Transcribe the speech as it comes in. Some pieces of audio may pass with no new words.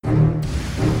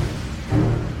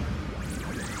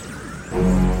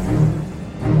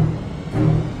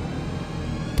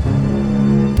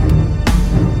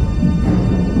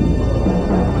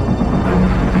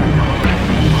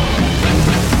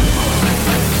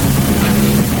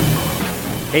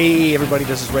Hey everybody,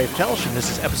 this is Rafe Telsch, and this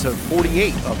is episode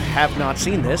 48 of Have Not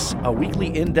Seen This, a weekly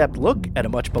in-depth look at a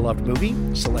much-beloved movie,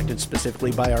 selected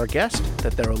specifically by our guest,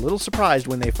 that they're a little surprised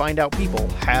when they find out people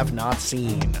have not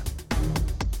seen.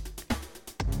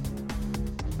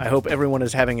 I hope everyone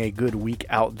is having a good week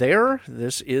out there.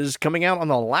 This is coming out on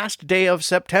the last day of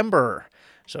September.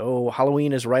 So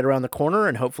Halloween is right around the corner,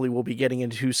 and hopefully we'll be getting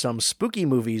into some spooky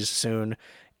movies soon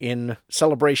in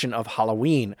celebration of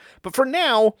Halloween. But for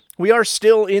now, we are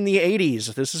still in the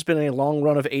 80s. This has been a long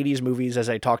run of 80s movies, as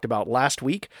I talked about last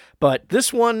week, but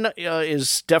this one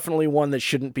is definitely one that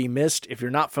shouldn't be missed. If you're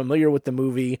not familiar with the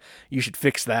movie, you should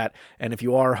fix that, and if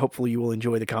you are, hopefully you will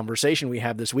enjoy the conversation we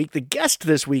have this week. The guest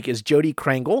this week is Jodi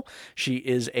Krangle. She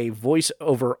is a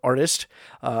voiceover artist,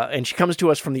 and she comes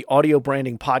to us from the Audio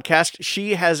Branding Podcast.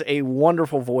 She has a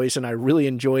wonderful voice, and I really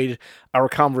enjoyed our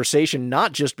conversation,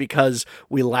 not just because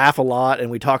we laugh a lot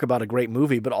and we talk about a great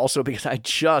movie, but also because I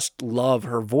just love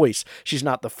her voice. She's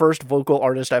not the first vocal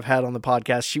artist I've had on the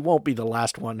podcast. She won't be the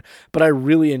last one, but I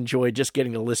really enjoyed just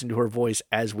getting to listen to her voice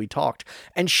as we talked.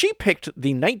 And she picked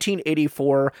the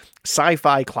 1984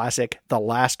 sci-fi classic, The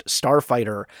Last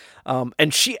Starfighter.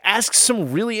 And she asks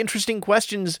some really interesting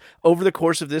questions over the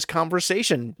course of this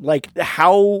conversation, like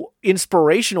how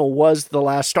inspirational was The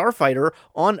Last Starfighter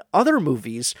on other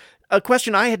movies? A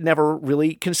question I had never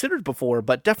really considered before,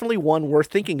 but definitely one worth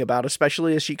thinking about,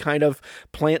 especially as she kind of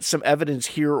plants some evidence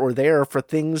here or there for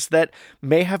things that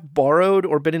may have borrowed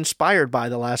or been inspired by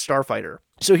The Last Starfighter.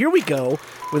 So here we go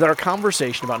with our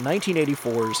conversation about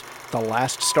 1984's The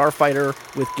Last Starfighter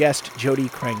with guest Jodi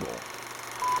Krangle.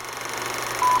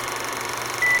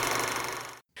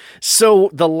 So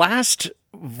the last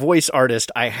voice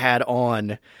artist I had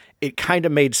on, it kind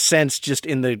of made sense just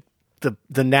in the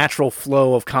natural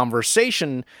flow of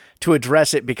conversation to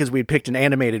address it because we picked an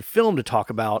animated film to talk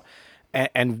about.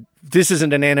 And this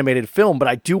isn't an animated film, but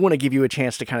I do want to give you a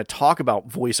chance to kind of talk about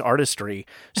voice artistry.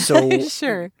 So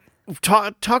sure.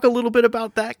 Talk a little bit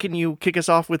about that. Can you kick us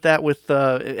off with that, with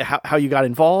how you got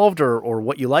involved or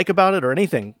what you like about it or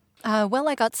anything? Well,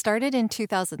 I got started in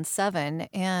 2007,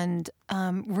 and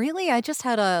really I just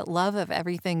had a love of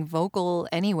everything vocal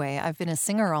anyway. I've been a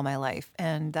singer all my life,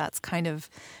 and that's kind of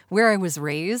where I was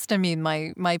raised. I mean,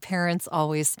 my parents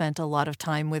always spent a lot of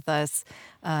time with us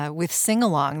with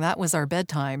sing-along. That was our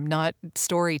bedtime, not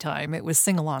story time. It was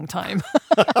sing-along time.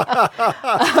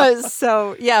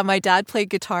 So, yeah, my dad played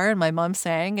guitar and my mom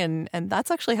sang, and that's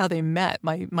actually how they met.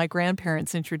 My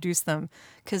grandparents introduced them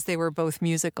because they were both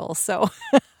musical, so...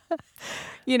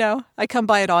 You know, I come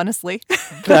by it honestly.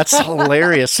 That's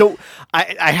hilarious. So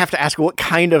I have to ask, what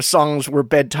kind of songs were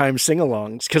bedtime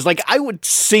sing-alongs? Because, like, I would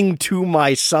sing to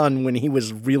my son when he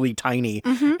was really tiny,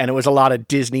 and it was a lot of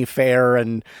Disney fare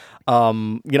and,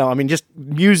 just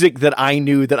music that I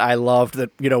knew that I loved, that,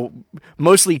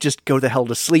 mostly just go the hell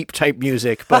to sleep type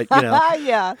music, but,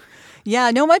 Yeah.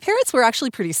 Yeah, no, my parents were actually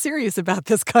pretty serious about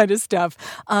this kind of stuff.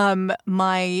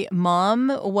 My mom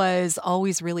was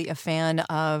always really a fan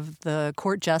of the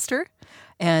Court Jester,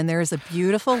 and there is a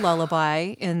beautiful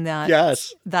lullaby in that,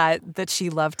 yes, that she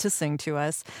loved to sing to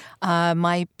us.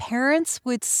 My parents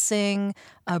would sing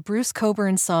a Bruce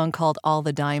Cockburn song called All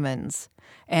the Diamonds.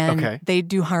 And they'd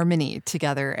do harmony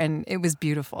together, and it was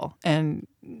beautiful. And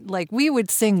like we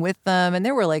would sing with them, and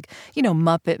there were like,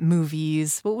 Muppet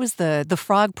movies. What was the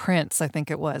Frog Prince, I think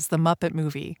it was, the Muppet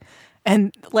movie.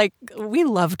 And like we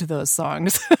loved those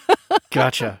songs.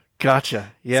 Gotcha.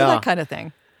 Yeah. So that kind of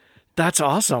thing. That's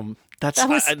awesome. That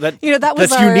was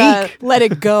that's our unique. Let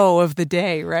it go of the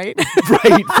day, right?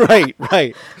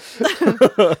 Right.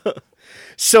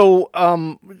 So,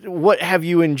 what have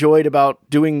you enjoyed about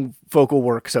doing vocal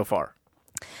work so far?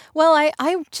 Well,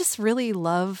 I just really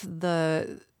love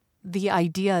the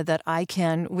idea that I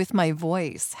can, with my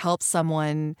voice, help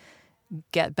someone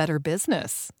get better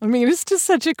business. I mean, it's just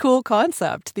such a cool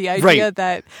concept. The idea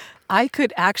that I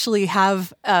could actually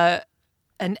have a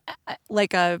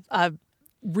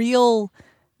real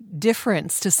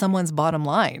difference to someone's bottom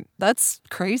line. That's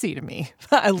crazy to me.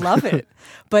 I love it,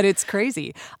 but it's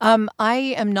crazy. I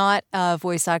am not a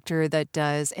voice actor that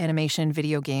does animation,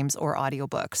 video games, or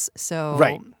audiobooks.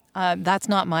 So that's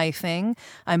not my thing.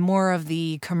 I'm more of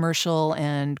the commercial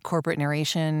and corporate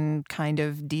narration kind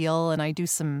of deal, and I do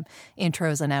some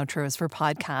intros and outros for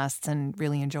podcasts and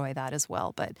really enjoy that as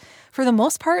well. But for the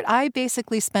most part, I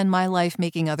basically spend my life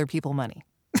making other people money.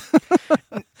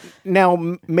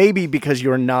 Now, maybe because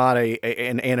you're not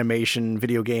an animation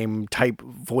video game type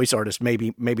voice artist,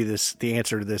 maybe the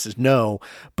answer to this is no.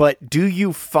 But do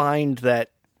you find that,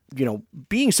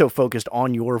 being so focused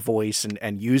on your voice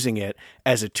and using it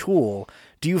as a tool,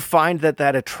 Do you find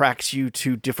that attracts you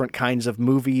to different kinds of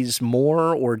movies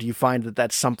more, or do you find that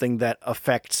that's something that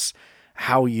affects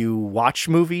how you watch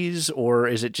movies, or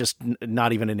is it just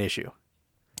not even an issue?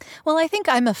 Well, I think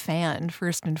I'm a fan,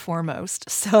 first and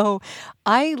foremost. So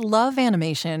I love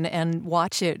animation and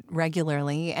watch it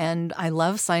regularly. And I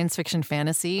love science fiction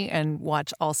fantasy and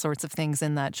watch all sorts of things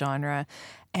in that genre.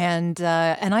 And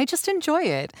I just enjoy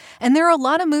it. And there are a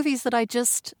lot of movies that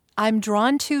I'm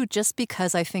drawn to just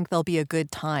because I think they'll be a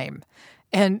good time.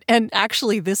 And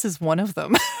actually, this is one of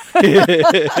them.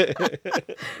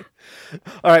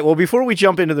 All right. Well, before we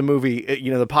jump into the movie,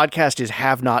 the podcast is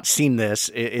Have Not Seen This.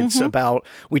 It's about,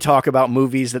 we talk about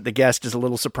movies that the guest is a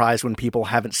little surprised when people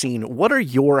haven't seen. What are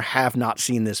your Have Not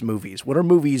Seen This movies? What are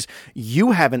movies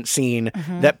you haven't seen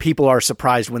that people are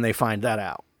surprised when they find that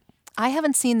out? I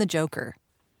haven't seen The Joker.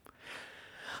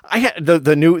 I had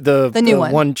the new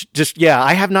one.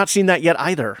 I have not seen that yet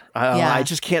either. I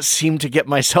just can't seem to get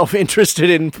myself interested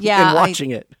in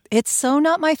watching it. It's so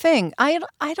not my thing. I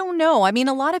don't know. I mean,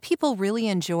 a lot of people really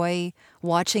enjoy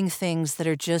watching things that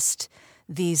are just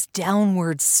these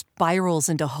downward spirals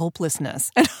into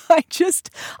hopelessness. And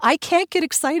I can't get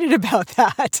excited about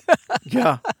that.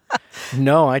 Yeah.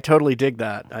 No, I totally dig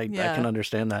that. I can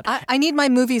understand that. I need my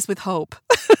movies with hope.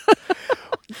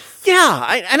 Yeah,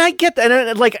 I get that,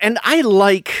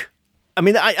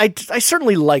 I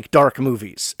certainly like dark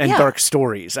movies and dark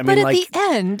stories. But at the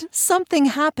end, something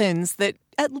happens that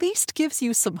at least gives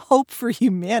you some hope for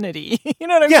humanity. You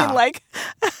know what I mean? Like,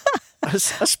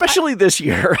 especially this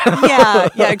year. Yeah,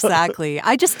 exactly.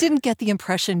 I just didn't get the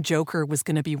impression Joker was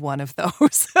going to be one of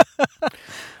those.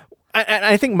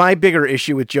 I think my bigger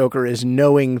issue with Joker is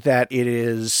knowing that it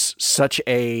is such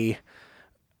a,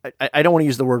 I don't want to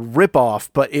use the word ripoff,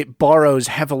 but it borrows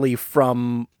heavily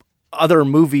from other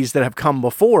movies that have come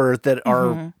before that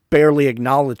are barely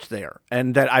acknowledged there.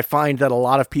 And that I find that a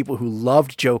lot of people who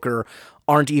loved Joker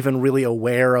aren't even really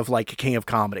aware of like King of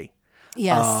Comedy.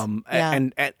 Yes.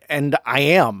 And I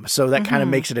am. So that kind of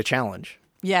makes it a challenge.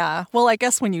 Yeah. Well, I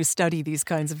guess when you study these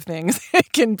kinds of things,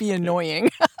 it can be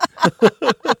annoying.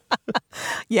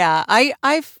 Yeah.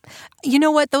 You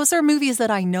know what? Those are movies that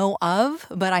I know of,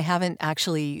 but I haven't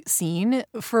actually seen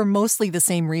for mostly the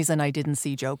same reason I didn't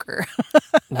see Joker.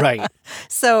 Right.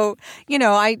 So,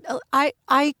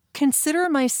 I consider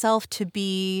myself to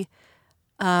be,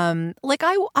 I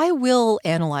will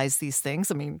analyze these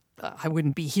things. I mean, I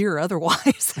wouldn't be here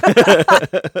otherwise.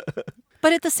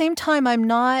 But at the same time, I'm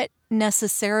not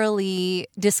necessarily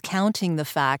discounting the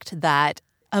fact that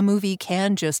a movie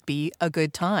can just be a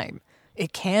good time.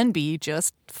 It can be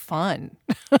just fun.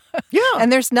 Yeah.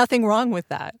 And there's nothing wrong with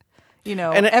that.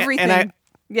 Everything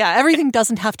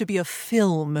doesn't have to be a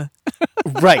film.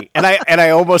 Right. And I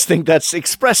almost think that's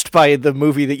expressed by the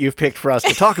movie that you've picked for us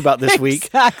to talk about this week.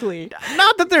 Exactly.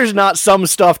 Not that there's not some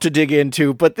stuff to dig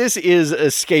into, but this is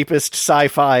escapist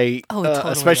sci-fi,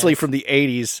 totally especially is. from the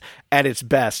 80s at its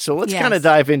best. So let's kind of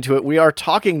dive into it. We are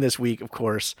talking this week, of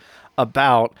course,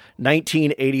 about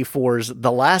 1984's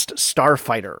The Last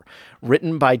Starfighter,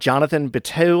 written by Jonathan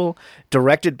Betuel,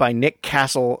 directed by Nick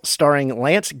Castle, starring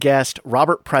Lance Guest,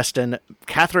 Robert Preston,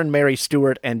 Catherine Mary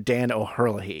Stewart, and Dan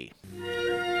O'Herlihy.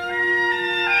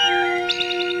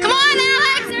 Come on,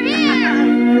 Alex, they're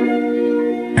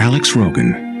here! Alex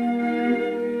Rogan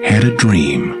had a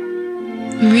dream.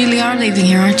 You really are leaving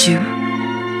here, aren't you?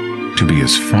 To be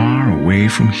as far away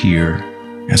from here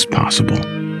as possible.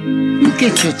 You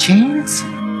get your chance.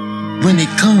 When it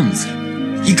comes,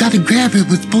 you gotta grab it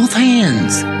with both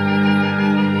hands.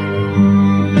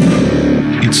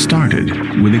 It started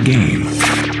with a game.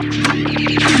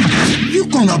 You're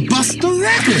gonna bust the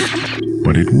record.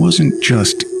 But it wasn't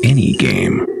just any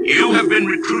game. You have been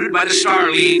recruited by the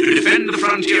Star League to defend the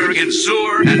frontier against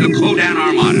Zur and the Kodan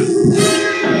Armada.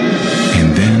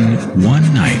 And then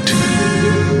one night...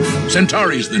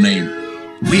 Centauri's the name.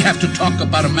 We have to talk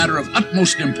about a matter of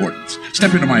utmost importance.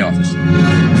 Step into my office.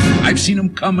 I've seen him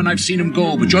come and I've seen him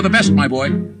go, but you're the best, my boy.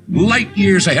 Light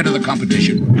years ahead of the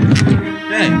competition.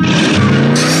 Hey.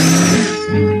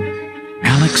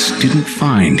 Alex didn't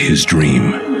find his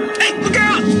dream. Hey, look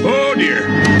out! Oh, dear.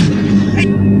 Hey.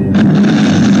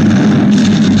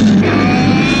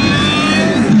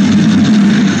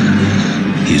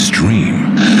 His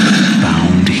dream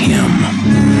found him.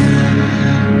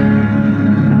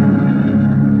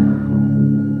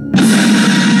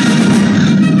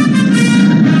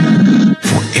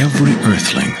 Every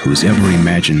Earthling who's ever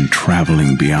imagined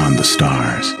traveling beyond the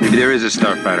stars. Maybe there is a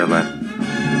starfighter left.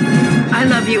 I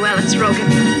love you, Alex Rogan.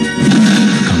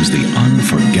 Comes the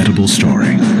unforgettable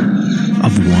story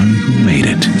of one who made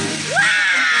it.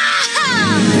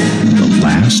 The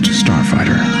Last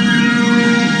Starfighter.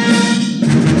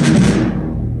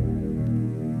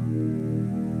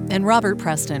 And Robert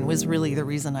Preston was really the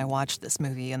reason I watched this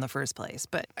movie in the first place.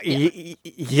 But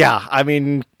yeah, I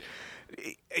mean,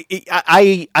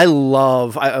 I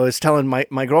was telling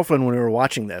my girlfriend when we were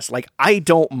watching this, like, I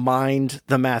don't mind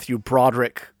the Matthew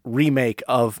Broderick remake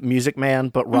of Music Man,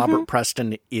 but Robert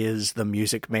Preston is the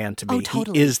Music Man to me. Oh,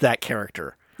 totally. He is that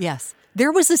character. yes.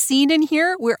 There was a scene in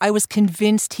here where I was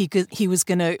convinced he was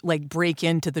going to like break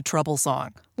into the Trouble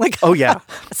song. Like, Oh, yeah.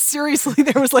 seriously,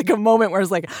 there was like a moment where I was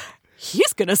like,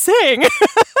 he's going to sing.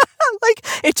 Like,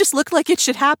 it just looked like it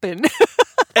should happen.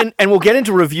 And we'll get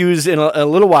into reviews in a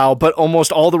little while, but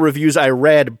almost all the reviews I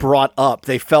read brought up,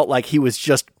 they felt like he was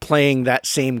just playing that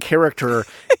same character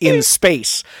in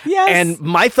space. Yes. And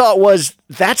my thought was,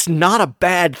 that's not a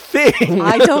bad thing.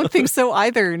 I don't think so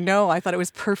either. No, I thought it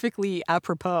was perfectly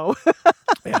apropos.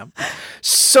 Yeah.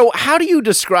 So how do you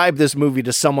describe this movie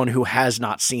to someone who has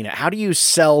not seen it? How do you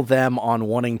sell them on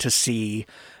wanting to see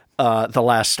The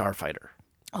Last Starfighter?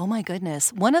 Oh my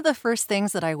goodness. One of the first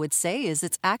things that I would say is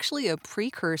it's actually a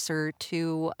precursor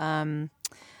to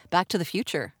Back to the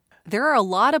Future. There are a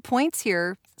lot of points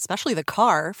here, especially the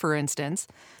car, for instance,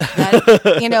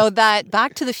 that, that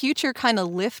Back to the Future kind of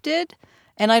lifted.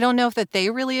 And I don't know if that they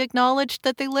really acknowledged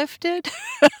that they lifted.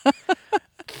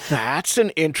 That's an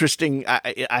interesting.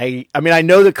 I mean, I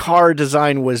know the car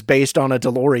design was based on a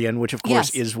DeLorean, which of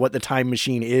course Yes. is what the time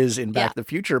machine is in Back Yeah. to the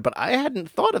Future. But I hadn't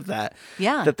thought of that.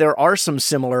 Yeah. That there are some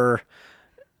similar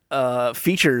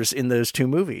features in those two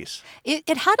movies. It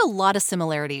had a lot of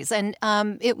similarities, and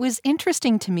it was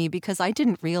interesting to me because I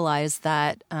didn't realize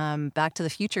that Back to the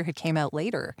Future had came out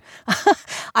later.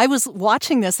 I was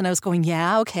watching this and I was going,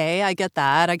 yeah, okay, I get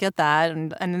that,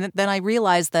 and then I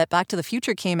realized that Back to the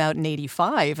Future came out in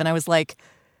 '85, and I was like,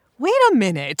 wait a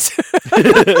minute.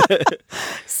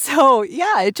 So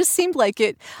yeah, it just seemed like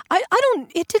it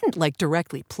didn't like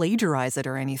directly plagiarize it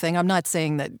or anything. I'm not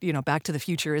saying that, Back to the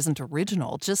Future isn't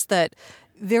original, just that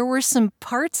there were some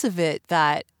parts of it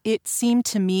that it seemed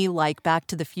to me like Back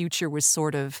to the Future was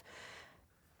sort of,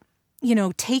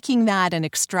 taking that and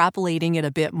extrapolating it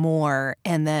a bit more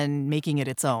and then making it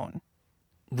its own.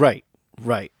 Right.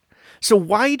 So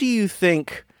why do you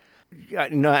think?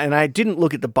 No, and I didn't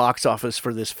look at the box office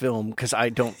for this film because I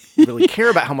don't really care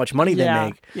about how much money they Yeah,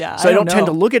 make. yeah, So I I don't don't tend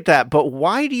to know. look at that. But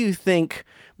why do you think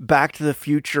Back to the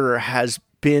Future has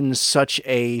been such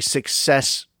a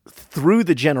success through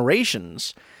the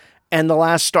generations, and The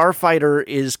Last Starfighter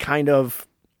is kind of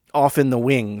off in the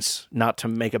wings? Not to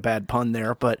make a bad pun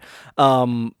there, but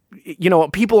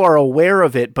people are aware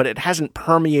of it, but it hasn't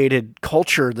permeated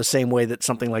culture the same way that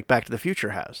something like Back to the Future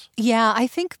has. Yeah, I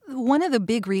think one of the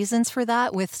big reasons for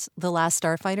that with The Last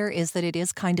Starfighter is that it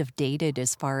is kind of dated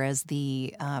as far as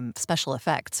the special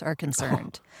effects are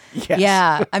concerned. Yes.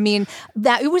 Yeah, I mean,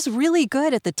 that it was really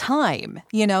good at the time,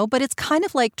 but it's kind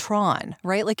of like Tron,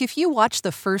 right? Like if you watch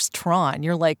the first Tron,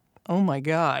 you're like, oh my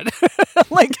God.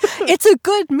 Like, it's a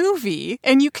good movie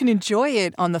and you can enjoy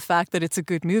it on the fact that it's a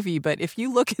good movie. But if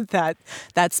you look at that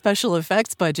special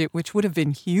effects budget, which would have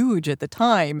been huge at the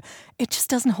time, it just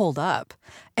doesn't hold up.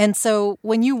 And so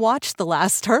when you watch The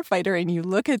Last Starfighter and you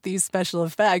look at these special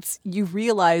effects, you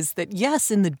realize that, yes,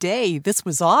 in the day, this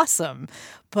was awesome.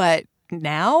 But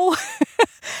now?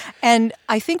 And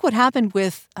I think what happened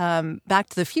with Back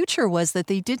to the Future was that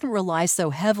they didn't rely so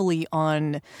heavily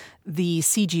on the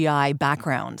CGI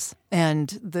backgrounds. And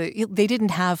they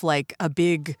didn't have like a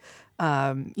big,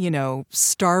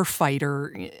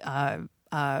 starfighter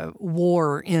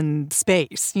war in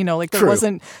space. Like there True.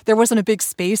 wasn't a big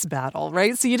space battle,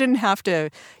 right? So you didn't have to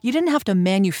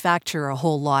manufacture a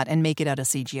whole lot and make it out of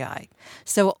CGI.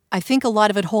 So I think a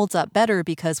lot of it holds up better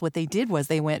because what they did was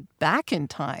they went back in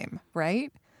time,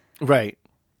 right? Right.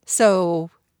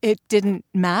 So it didn't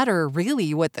matter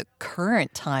really what the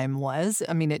current time was.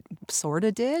 I mean, it sort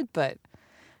of did, but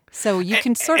so you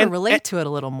can sort of relate to it a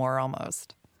little more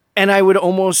almost. And I would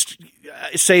almost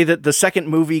say that the second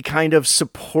movie kind of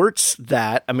supports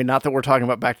that. I mean, not that we're talking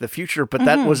about Back to the Future, but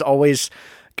that was always...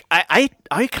 I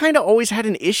kind of always had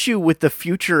an issue with the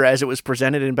future as it was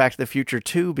presented in Back to the Future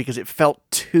 2 because it felt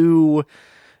too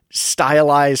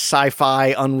stylized,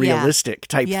 sci-fi, unrealistic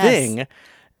type Yes. thing.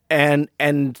 And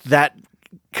that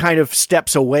kind of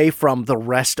steps away from the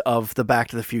rest of the Back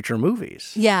to the Future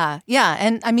movies. Yeah.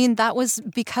 And I mean, that was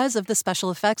because of the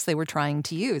special effects they were trying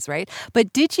to use, right?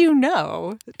 But did you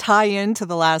know, tie into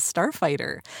The Last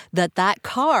Starfighter, that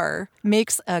car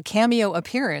makes a cameo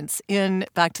appearance in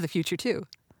Back to the Future 2?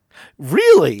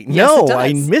 Really? Yes, No, it does.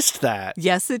 I missed that.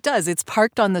 Yes, it does. It's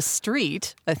parked on the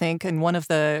street, I think, and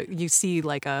you see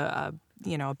like a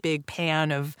big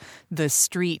pan of the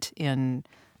street in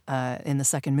the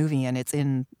second movie, and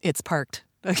it's parked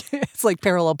It's like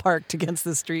parallel parked against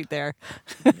the street there.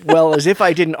 Well, as if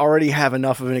I didn't already have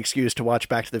enough of an excuse to watch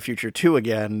Back to the Future 2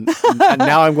 again, and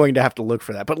now I'm going to have to look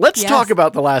for that. But let's talk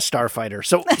about The Last Starfighter.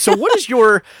 So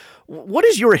what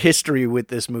is your history with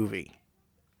this movie?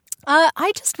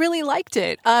 I just really liked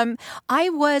it. I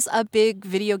was a big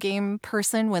video game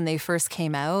person when they first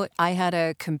came out. I had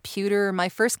a computer. My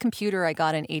first computer I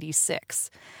got in '86.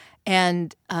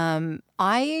 And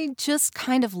I just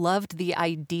kind of loved the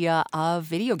idea of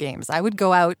video games. I would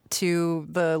go out to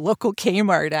the local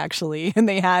Kmart, actually, and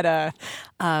they had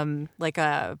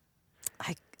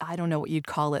I don't know what you'd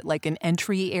call it, like an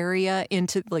entry area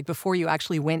into, like, before you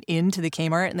actually went into the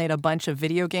Kmart, and they had a bunch of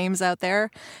video games out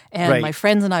there. And my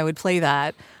friends and I would play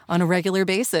that on a regular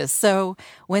basis. So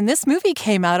when this movie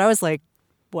came out, I was like,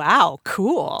 wow,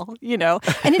 cool, you know?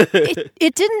 And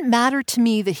it didn't matter to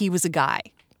me that he was a guy.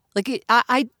 Like it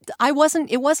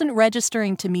wasn't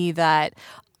registering to me that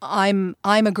I'm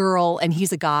a girl and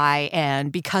he's a guy,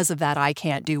 and because of that I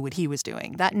can't do what he was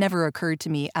doing. That never occurred to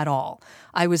me at all.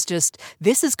 I was just,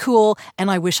 this is cool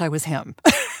and I wish I was him.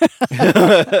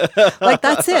 Like,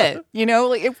 that's it. You know,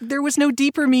 like there was no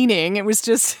deeper meaning. It was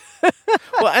just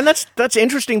Well, and that's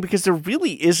interesting because there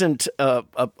really isn't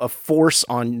a force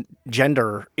on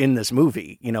gender in this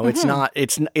movie. You know, it's not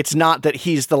that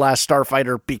he's the last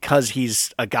starfighter because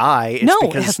he's a guy. It's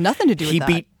because it has nothing to do with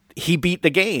that. He beat the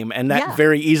game, and that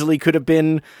very easily could have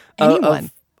been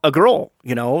a girl.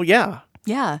 You know, Yeah.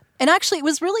 And actually, it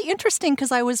was really interesting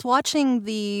because I was watching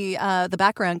the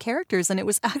background characters, and it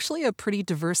was actually a pretty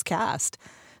diverse cast.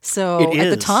 So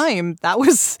at the time, that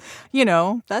was, you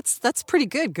know, that's pretty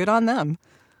good. Good on them.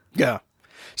 Yeah.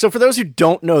 So for those who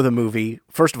don't know the movie,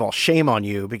 first of all, shame on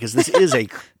you, because this is a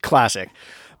classic.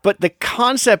 But the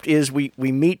concept is we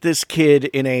meet this kid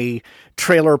in a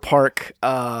trailer park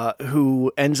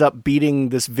who ends up beating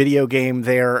this video game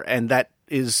there, and that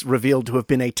is revealed to have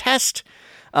been a test.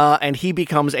 And he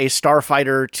becomes a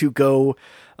starfighter to go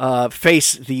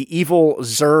face the evil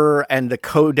Xur and the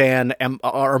Kodan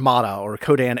Armada, or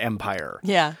Kodan Empire.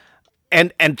 Yeah.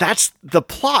 And that's the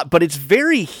plot, but it's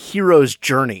very hero's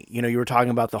journey. You know, you were talking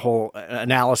about the whole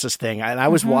analysis thing, and I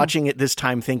was watching it this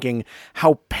time thinking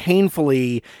how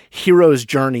painfully hero's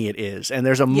journey it is. And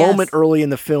there's a moment early in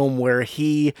the film where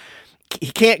he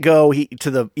can't go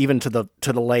to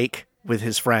the lake with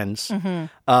his friends,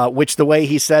 which the way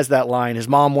he says that line, his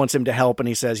mom wants him to help, and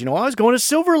he says, you know, I was going to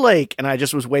Silver Lake, and I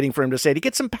just was waiting for him to say to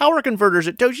get some power converters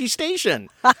at Toshi Station.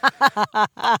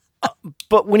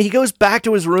 But when he goes back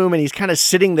to his room and he's kind of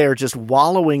sitting there just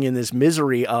wallowing in this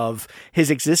misery of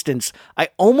his existence, I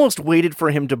almost waited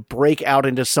for him to break out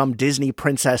into some Disney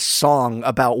princess song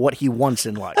about what he wants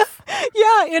in life.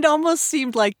 Yeah, it almost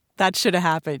seemed like that should have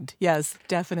happened. Yes,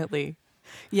 definitely.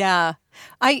 Yeah.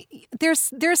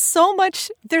 There's so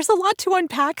much, there's a lot to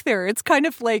unpack there. It's kind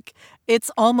of like, it's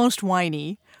almost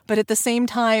whiny, but at the same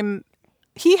time,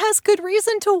 he has good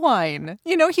reason to whine.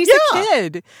 You know, he's a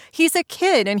kid. He's a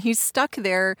kid, and he's stuck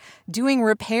there doing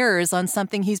repairs on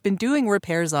something he's been doing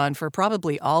repairs on for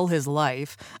probably all his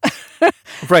life.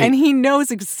 Right. And he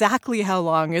knows exactly how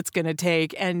long it's going to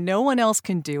take, and no one else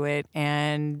can do it.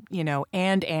 And, you know,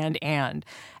 and.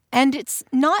 And it's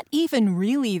not even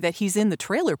really that he's in the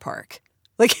trailer park.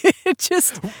 Like, it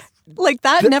just, like,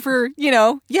 that never, you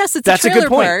know, yes, it's a trailer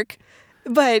park.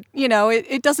 But, you know,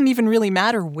 it doesn't even really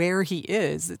matter where he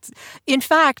is. In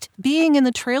fact, being in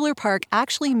the trailer park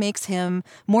actually makes him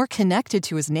more connected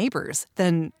to his neighbors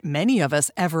than many of us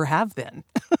ever have been.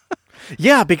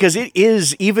 Yeah, because it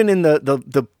is, even in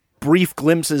the brief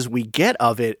glimpses we get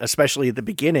of it, especially at the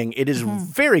beginning, it is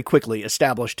very quickly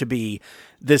established to be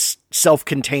this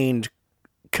self-contained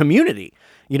community.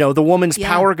 You know, the woman's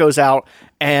power goes out,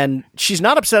 and she's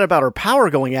not upset about her power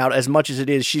going out as much as it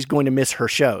is she's going to miss her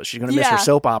shows. She's going to miss her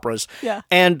soap operas. Yeah.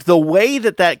 And the way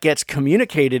that gets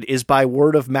communicated is by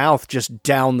word of mouth just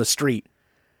down the street.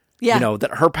 Yeah. You know,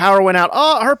 that her power went out.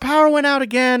 Oh, her power went out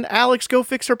again. Alex, go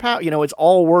fix her power. You know, it's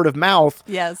all word of mouth.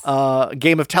 Yes.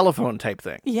 Game of telephone type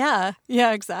thing. Yeah.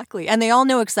 Yeah, exactly. And they all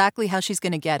know exactly how she's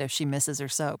going to get if she misses her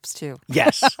soaps, too.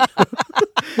 Yes.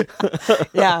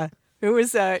 Yeah. It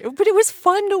was, but it was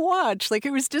fun to watch. Like,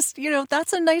 it was just, you know,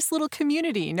 that's a nice little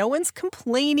community. No one's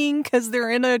complaining because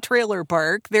they're in a trailer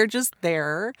park. They're just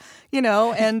there, you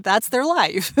know, and that's their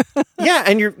life. Yeah,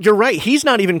 and you're right. He's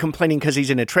not even complaining because he's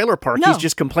in a trailer park. No. He's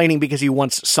just complaining because he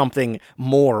wants something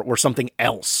more or something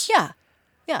else. Yeah,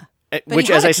 yeah. Which,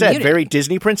 as I said, very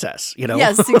Disney princess, you know?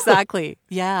 Yes, exactly.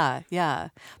 Yeah, yeah.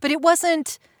 But it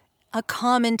wasn't a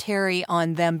commentary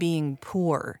on them being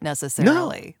poor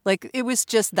necessarily. No. Like, it was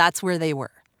just, that's where they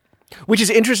were. Which is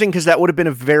interesting because that would have been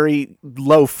a very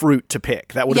low fruit to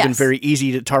pick. That would have been Yes. very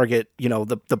easy to target,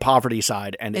 the poverty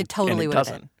side, and It totally would have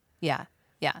doesn't. been. Yeah.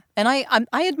 Yeah. And I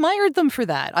admired them for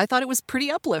that. I thought it was pretty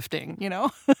uplifting, Yeah.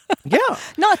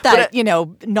 Not that,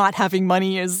 not having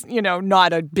money is,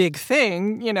 not a big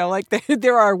thing, like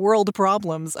there are world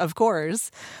problems, of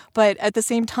course. But at the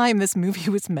same time, this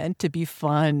movie was meant to be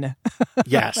fun.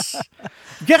 Yes.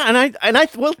 Yeah, and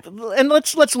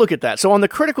let's look at that. So on the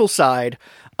critical side,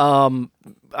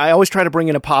 I always try to bring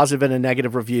in a positive and a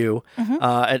negative review,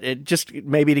 it just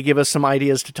maybe to give us some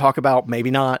ideas to talk about,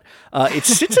 maybe not. It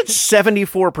sits at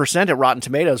 74% at Rotten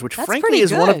Tomatoes, which That's frankly pretty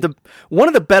is one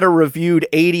of the better reviewed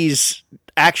 80s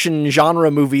action genre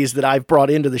movies that I've brought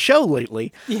into the show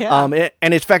lately. Yeah.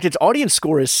 And in fact, its audience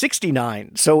score is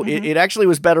 69. So it actually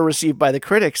was better received by the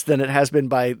critics than it has been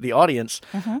by the audience.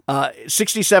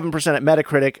 67% at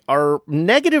Metacritic. Our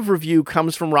negative review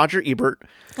comes from Roger Ebert.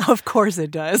 Of course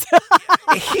it does.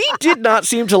 He did not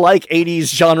seem to like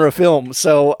 80s genre films.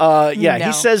 So, No.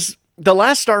 he says, The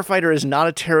Last Starfighter is not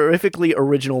a terrifically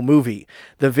original movie.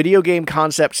 The video game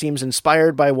concept seems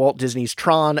inspired by Walt Disney's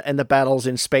Tron, and the battles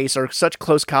in space are such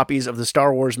close copies of the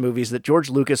Star Wars movies that George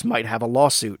Lucas might have a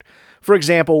lawsuit. For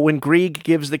example, when Grieg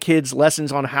gives the kids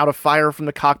lessons on how to fire from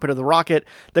the cockpit of the rocket,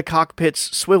 the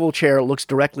cockpit's swivel chair looks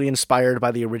directly inspired by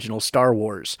the original Star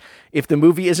Wars. If the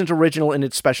movie isn't original in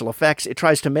its special effects, it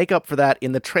tries to make up for that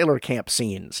in the trailer camp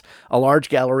scenes. A large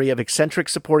gallery of eccentric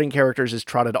supporting characters is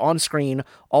trotted on screen,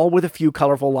 all with a few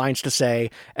colorful lines to say,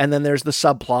 and then there's the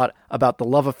subplot about the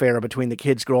love affair between the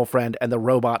kid's girlfriend and the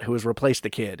robot who has replaced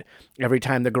the kid. Every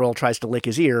time the girl tries to lick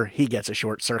his ear, he gets a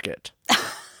short circuit.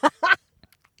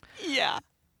 Yeah.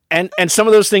 And some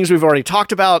of those things we've already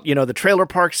talked about. The trailer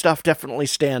park stuff definitely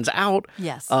stands out.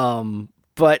 Yes.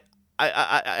 But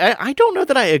I don't know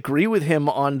that I agree with him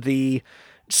on the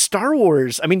Star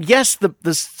Wars. I mean, yes,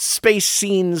 the space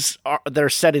scenes they're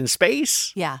set in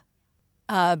space. Yeah.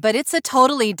 But it's a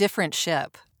totally different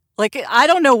ship. Like, I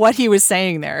don't know what he was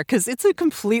saying there, because it's a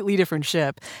completely different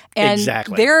ship. And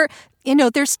Exactly.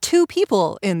 there's two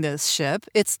people in this ship.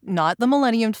 It's not the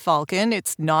Millennium Falcon.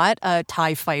 It's not a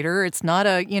TIE fighter. It's not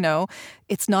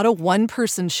it's not a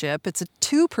one-person ship. It's a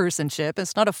two-person ship.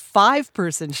 It's not a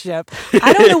five-person ship.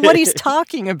 I don't know what he's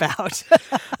talking about.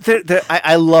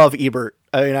 I love Ebert.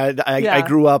 I mean, I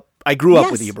grew up. I grew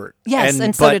up with Ebert. Yes,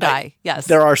 and so did I. Yes.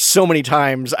 There are so many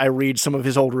times I read some of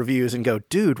his old reviews and go,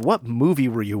 dude, what movie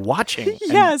were you watching?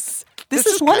 Yes. This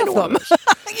is one of them.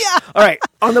 Yeah. All right.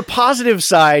 On the positive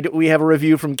side, we have a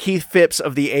review from Keith Phipps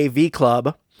of the AV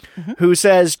Club, who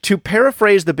says, to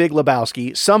paraphrase The Big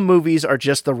Lebowski, some movies are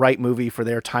just the right movie for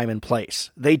their time and place.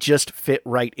 They just fit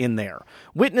right in there.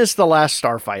 Witness The Last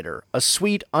Starfighter, a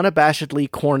sweet, unabashedly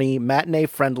corny,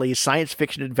 matinee-friendly science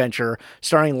fiction adventure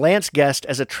starring Lance Guest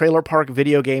as a trailer park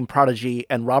video game prodigy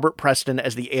and Robert Preston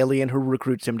as the alien who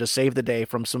recruits him to save the day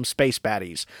from some space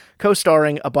baddies,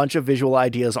 co-starring a bunch of visual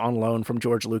ideas on loan from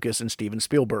George Lucas and Steven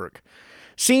Spielberg.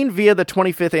 Seen via the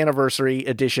 25th anniversary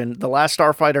edition, The Last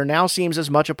Starfighter now seems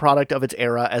as much a product of its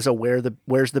era as a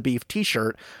Where's the Beef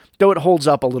t-shirt, though it holds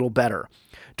up a little better.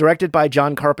 Directed by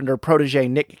John Carpenter protege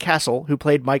Nick Castle, who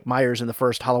played Mike Myers in the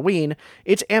first Halloween,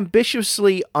 it's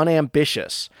ambitiously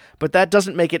unambitious, but that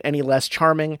doesn't make it any less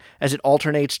charming, as it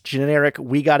alternates generic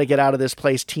we gotta get out of this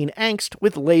place teen angst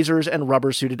with lasers and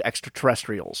rubber-suited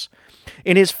extraterrestrials.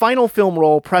 In his final film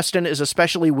role, Preston is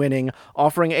especially winning,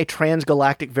 offering a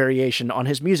transgalactic variation on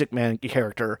his Music Man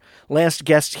character. Lance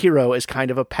Guest's hero is kind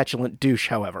of a petulant douche,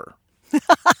 however.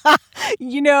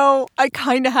 I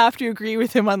kind of have to agree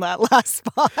with him on that last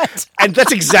spot. And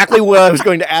that's exactly what I was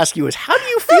going to ask you is, how do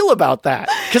you feel about that?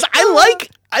 Because I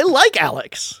like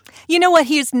Alex. You know what?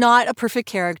 He's not a perfect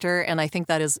character, and I think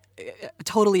that is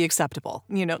totally acceptable.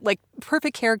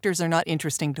 Perfect characters are not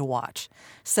interesting to watch.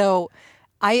 So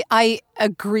I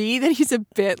agree that he's a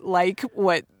bit like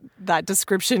what that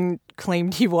description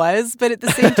claimed he was, but at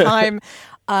the same time,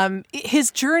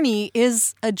 his journey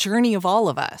is a journey of all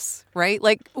of us, right?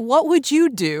 Like, what would you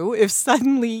do if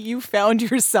suddenly you found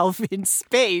yourself in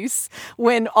space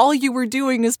when all you were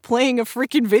doing is playing a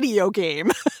freaking video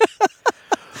game?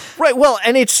 Right. Well,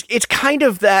 and it's kind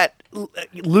of that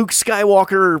Luke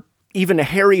Skywalker, even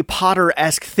Harry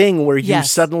Potter-esque thing where you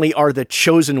suddenly are the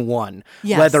chosen one,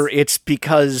 whether it's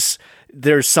because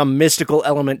there's some mystical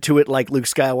element to it like Luke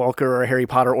Skywalker or Harry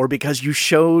Potter, or because you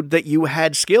showed that you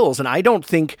had skills. And I don't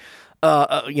think,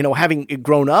 having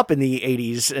grown up in the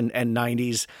 80s and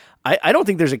 90s, I don't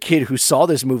think there's a kid who saw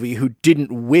this movie who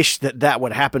didn't wish that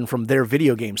would happen from their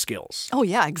video game skills. Oh,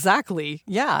 yeah, exactly.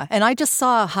 Yeah. And I just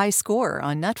saw High Score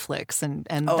on Netflix, and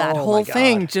Oh, that my whole God.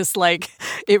 thing just like,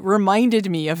 it reminded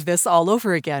me of this all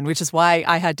over again, which is why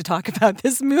I had to talk about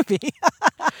this movie.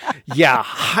 Yeah,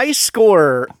 High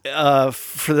Score,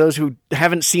 for those who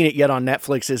haven't seen it yet on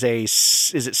Netflix, is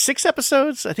it 6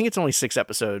 episodes? I think it's only 6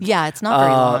 episodes. Yeah, it's not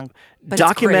very long. But it's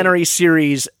documentary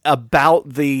series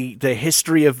about the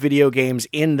history of video games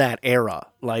in that era,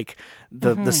 like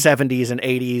the 70s and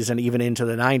 80s and even into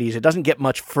the 90s. It doesn't get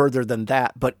much further than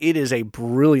that, but it is a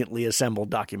brilliantly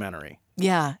assembled documentary.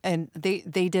 Yeah, and they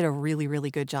did a really, really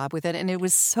good job with it, and it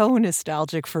was so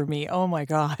nostalgic for me. Oh, my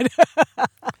God.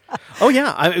 Oh,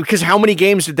 yeah, because how many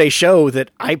games did they show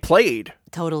that I played?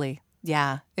 Totally.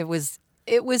 Yeah, it was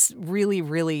really,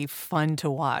 really fun to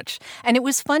watch. And it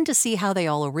was fun to see how they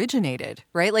all originated,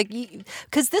 right? Like,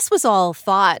 because this was all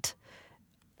thought,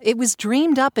 it was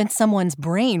dreamed up in someone's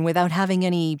brain without having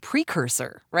any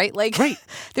precursor, right? Like, Right.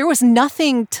 there was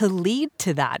nothing to lead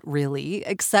to that, really,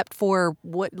 except for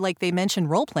what, like they mentioned,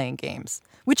 role-playing games,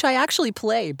 which I actually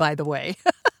play, by the way.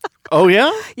 Oh,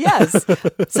 yeah? Yes.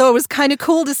 So it was kind of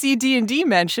cool to see D&D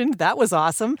mentioned. That was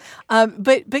awesome.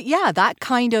 But yeah, that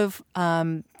kind of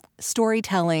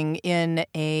storytelling in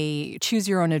a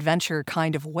choose-your-own-adventure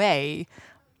kind of way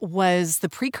was the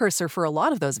precursor for a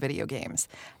lot of those video games.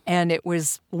 And it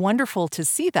was wonderful to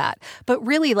see that. But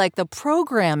really, like, the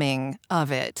programming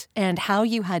of it and how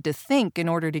you had to think in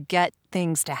order to get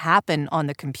things to happen on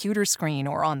the computer screen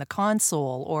or on the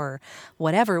console or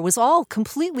whatever was all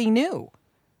completely new.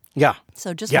 Yeah.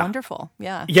 So just Yeah. wonderful.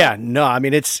 Yeah. Yeah, no, I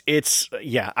mean it's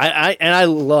yeah. I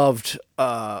loved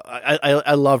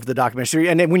I loved the documentary series.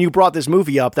 And then when you brought this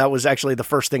movie up, that was actually the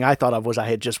first thing I thought of was I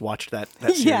had just watched that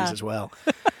series Yeah. as well.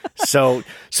 So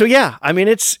yeah, I mean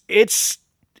it's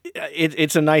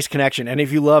a nice connection. And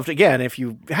if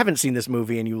you haven't seen this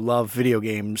movie and you love video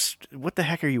games, what the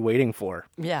heck are you waiting for?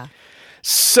 Yeah.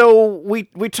 So we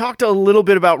talked a little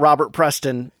bit about Robert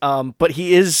Preston, but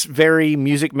he is very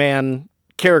Music Man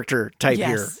character type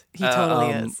here. Yes, he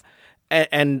totally is.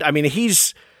 And I mean,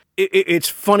 it's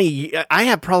funny. I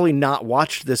have probably not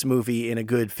watched this movie in a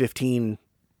good 15,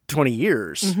 20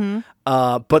 years. Mm-hmm.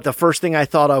 But the first thing I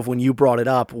thought of when you brought it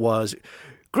up was,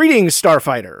 "Greetings,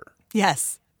 Starfighter."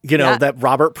 Yes. You know, Yeah. that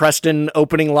Robert Preston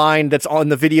opening line that's on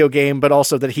the video game, but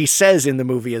also that he says in the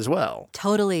movie as well.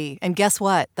 Totally. And guess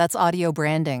what? That's audio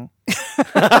branding.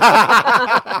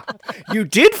 You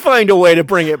did find a way to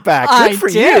bring it back. Good for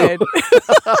you.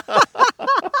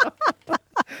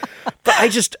 But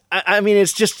I mean,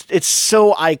 it's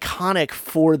so iconic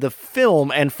for the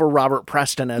film and for Robert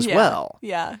Preston as well.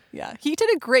 Yeah. Yeah. He did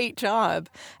a great job.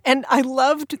 And I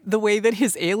loved the way that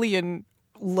his alien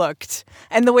looked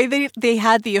and the way they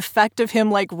had the effect of him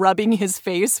like rubbing his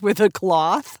face with a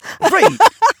cloth. Right.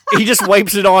 He just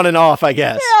wipes it on and off, I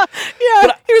guess.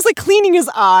 Yeah. He was like cleaning his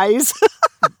eyes.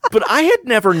 But I had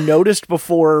never noticed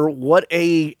before what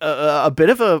a bit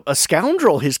of a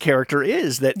scoundrel his character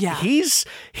is. That Yeah. he's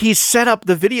set up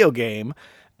the video game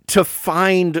to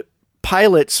find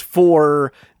pilots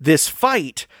for this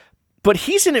fight, but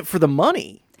he's in it for the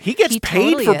money. He gets He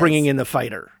paid totally for is. bringing in the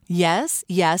fighter. Yes.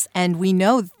 And we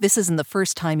know this isn't the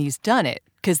first time he's done it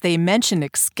because they mentioned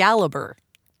Excalibur.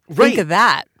 Right. Think of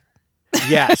that.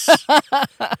 Yes.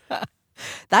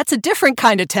 That's a different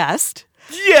kind of test.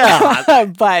 Yeah.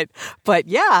 but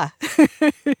yeah.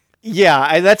 Yeah.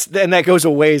 And that goes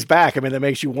a ways back. I mean, that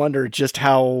makes you wonder just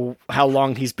how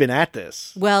long he's been at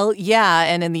this. Well, yeah,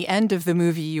 and in the end of the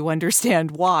movie you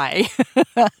understand why.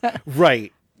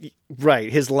 Right.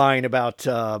 Right. His line about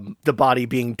the body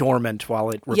being dormant while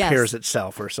it repairs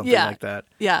itself or something like that.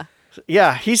 Yeah.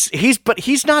 Yeah, but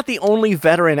he's not the only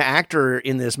veteran actor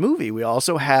in this movie. We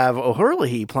also have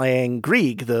O'Hurley playing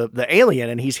Grieg, the alien,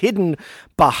 and he's hidden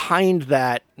behind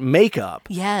that makeup.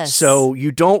 Yes. So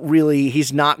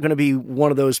he's not going to be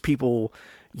one of those people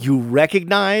you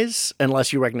recognize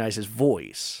unless you recognize his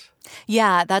voice.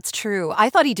 Yeah, that's true. I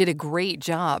thought he did a great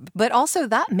job. But also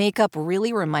that makeup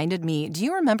really reminded me, do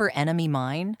you remember Enemy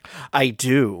Mine? I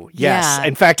do, yes. Yeah.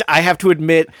 In fact, I have to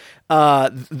admit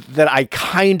that I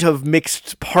kind of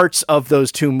mixed parts of those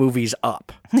two movies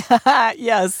up.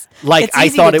 Yes. Like, It's I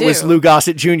easy thought to it was do. Lou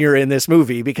Gossett Jr. in this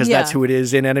movie because Yeah. that's who it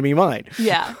is in Enemy Mine.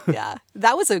 Yeah.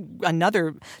 That was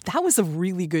a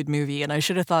really good movie, and I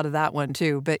should have thought of that one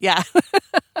too. But yeah.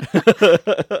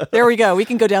 There we go. We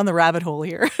can go down the rabbit hole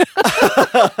here.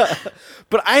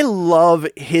 But I love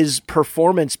his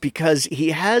performance because he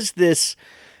has this,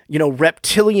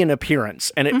 reptilian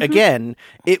appearance. And again,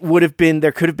 it would have been,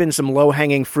 there could have been some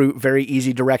low-hanging fruit, very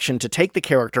easy direction to take the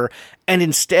character. And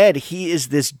instead, he is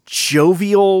this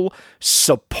jovial,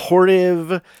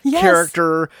 supportive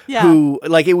character who,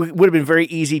 like, it would have been very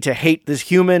easy to hate this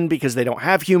human because they don't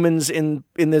have humans in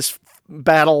this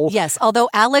battle. Yes, although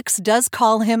Alex does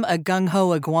call him a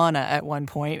gung-ho iguana at one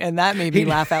point, and that made me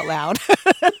laugh out loud.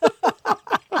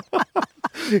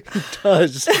 He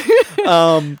does.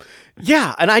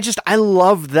 Yeah, and I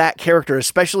love that character,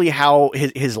 especially how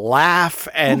his laugh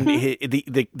and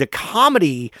the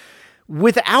comedy,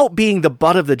 without being the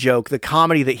butt of the joke, the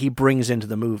comedy that he brings into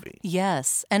the movie.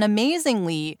 Yes, and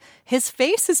amazingly, his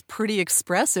face is pretty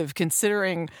expressive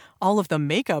considering all of the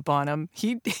makeup on him.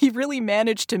 He really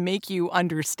managed to make you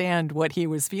understand what he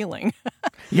was feeling.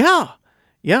 Yeah.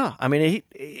 Yeah, I mean,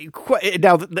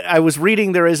 now I was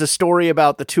reading there is a story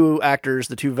about the two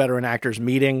veteran actors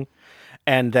meeting,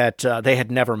 and that they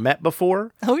had never met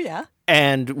before. Oh, yeah.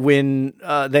 And when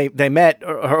they met,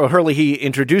 Hurley, he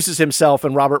introduces himself,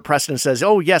 and Robert Preston says,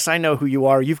 "Oh, yes, I know who you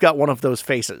are. You've got one of those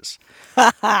faces."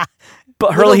 But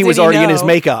Hurley, he was already in his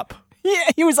makeup. Yeah,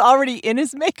 he was already in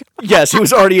his makeup. Yes, he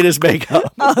was already in his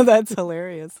makeup. Oh, that's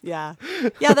hilarious. Yeah.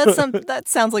 Yeah, that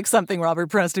sounds like something Robert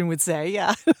Preston would say.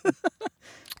 Yeah.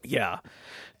 Yeah.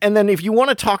 And then if you want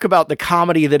to talk about the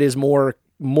comedy that is more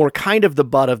kind of the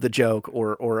butt of the joke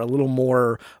or a little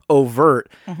more overt,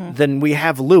 then we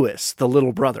have Louis, the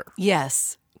little brother.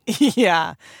 Yes.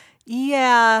 Yeah.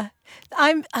 Yeah.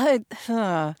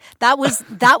 That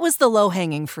was the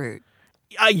low-hanging fruit.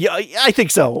 I think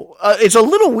so. It's a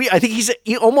little weird. I think he's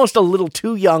almost a little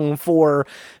too young for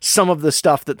some of the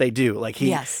stuff that they do. Like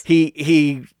he has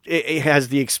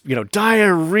the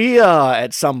diarrhea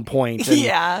at some point.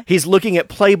 And he's looking at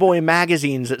Playboy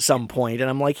magazines at some point, and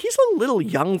I'm like, he's a little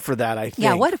young for that. I think.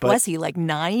 Yeah. What was he, like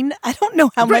 9? I don't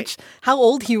know how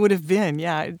old he would have been.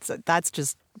 Yeah. That's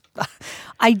just.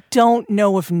 I don't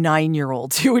know if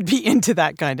 9-year-olds who would be into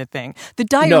that kind of thing. The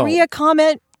diarrhea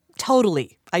comment.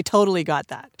 Totally. I totally got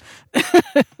that.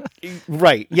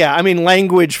 Right. Yeah. I mean,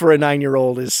 language for a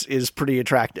 9-year-old is pretty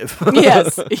attractive.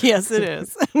 Yes. Yes, it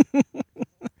is.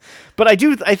 But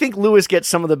I think Louis gets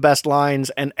some of the best lines.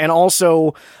 And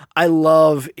also I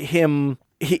love him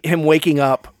waking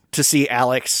up to see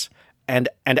Alex and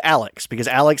Alex, because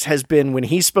Alex has been, when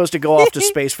he's supposed to go off to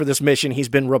space for this mission, he's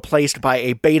been replaced by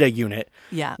a beta unit,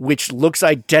 which looks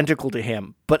identical to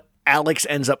him. But Alex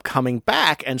ends up coming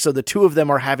back, and so the two of them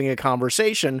are having a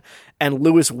conversation, and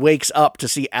Louis wakes up to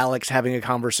see Alex having a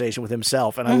conversation with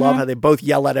himself. And I love how they both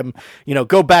yell at him,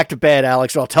 go back to bed,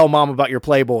 Alex, or I'll tell Mom about your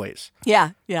Playboys. Yeah,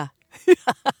 yeah.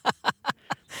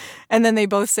 And then they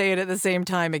both say it at the same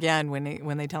time again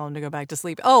when they tell him to go back to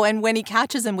sleep. Oh, and when he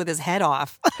catches him with his head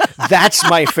off. That's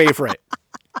my favorite.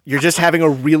 You're just having a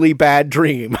really bad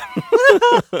dream.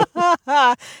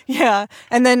 Yeah.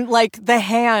 And then, like, the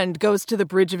hand goes to the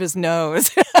bridge of his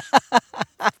nose.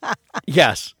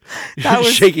 Yes. That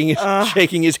was, shaking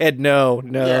his head. No.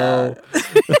 Yeah.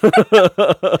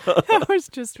 That was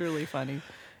just really funny.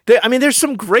 There's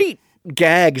some great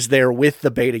gags there with the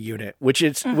beta unit, which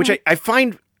I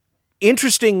find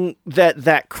interesting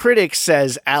that critic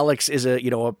says Alex is a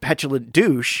petulant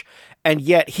douche. And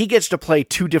yet he gets to play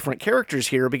two different characters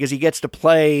here, because he gets to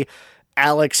play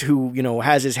Alex, who,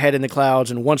 has his head in the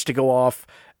clouds and wants to go off,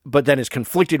 but then is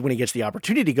conflicted when he gets the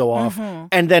opportunity to go off.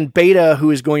 And then Beta, who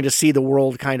is going to see the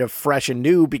world kind of fresh and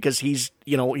new because he's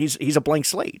a blank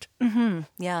slate.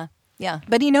 Yeah. Yeah.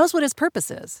 But he knows what his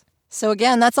purpose is. So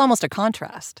again, that's almost a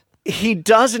contrast. He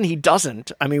does and he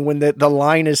doesn't. I mean, when the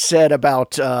line is said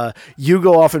about you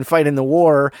go off and fight in the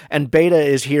war, and Beta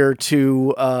is here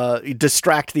to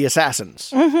distract the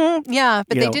assassins. Yeah,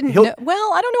 but they didn't know.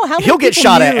 Well, I don't know how many he'll get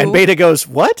shot at, and Beta goes,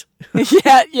 "What?"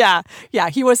 Yeah.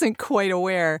 He wasn't quite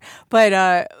aware, but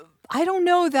I don't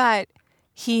know that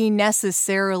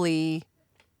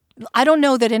I don't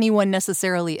know that anyone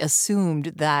necessarily assumed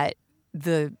that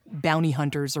the bounty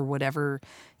hunters or whatever,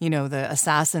 the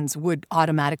assassins would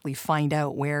automatically find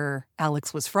out where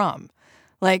Alex was from.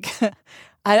 Like,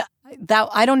 I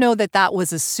don't know that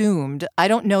was assumed. I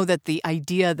don't know that the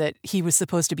idea that he was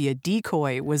supposed to be a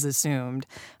decoy was assumed.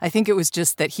 I think it was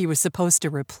just that he was supposed to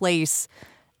replace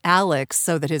Alex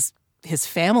so that his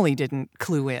family didn't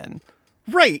clue in.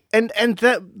 Right, and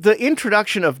the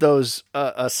introduction of those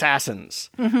assassins,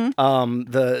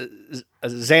 the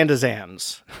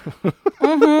Zandazans,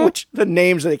 which the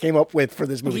names that they came up with for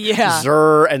this movie,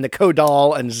 Zur and the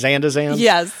Kodal and Zandazans.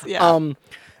 Yes, yeah.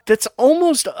 That's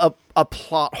almost a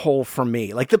plot hole for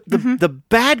me. Like the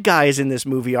bad guys in this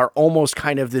movie are almost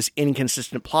kind of this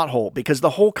inconsistent plot hole, because the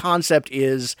whole concept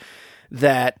is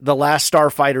that the last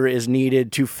starfighter is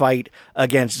needed to fight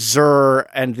against Zur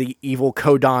and the evil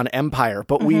Kodan Empire.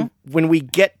 But when we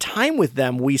get time with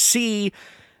them, we see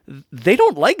they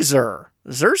don't like Zur.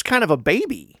 Zur's kind of a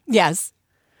baby. Yes.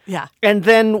 Yeah. And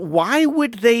then why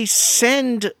would they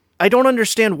send... I don't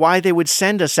understand why they would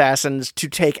send assassins to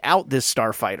take out this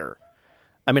starfighter.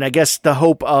 I mean, I guess the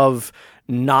hope of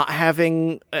not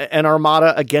having an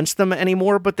armada against them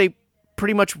anymore, but they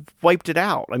pretty much wiped it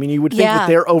out. I mean, you would think with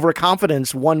their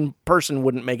overconfidence, one person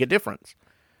wouldn't make a difference.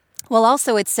 Well,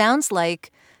 also, it sounds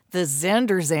like the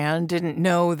Zanderzan didn't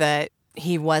know that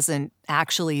he wasn't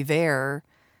actually there,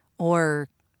 or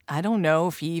I don't know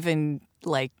if he even,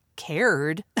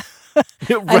 cared.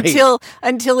 Right.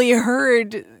 until he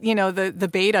heard, the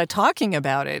beta talking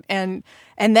about it. And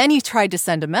then he tried to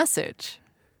send a message.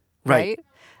 Right.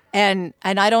 And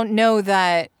I don't know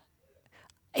that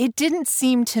it didn't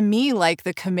seem to me like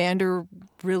the commander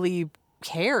really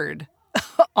cared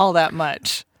all that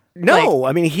much. No,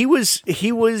 I mean he was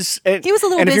he was a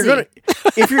little busy.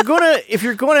 If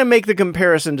you're gonna make the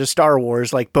comparison to Star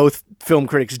Wars, like both film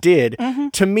critics did,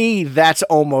 to me that's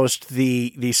almost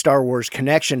the Star Wars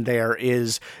connection. There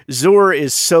is Zur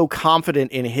is so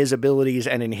confident in his abilities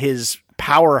and in his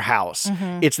powerhouse.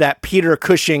 It's that Peter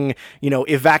Cushing,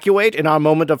 evacuate in our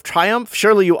moment of triumph.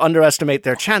 Surely you underestimate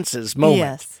their chances moment.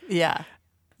 Yes, yeah.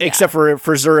 Except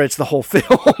for Zur, it's the whole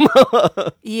film.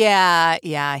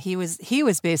 Yeah. He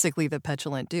was basically the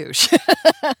petulant douche.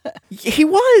 He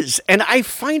was. And I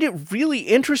find it really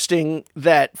interesting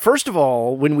that, first of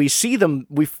all, when we see them,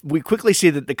 we quickly see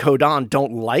that the Kodan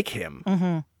don't like him.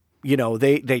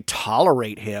 They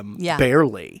tolerate him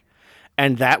barely.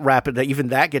 And even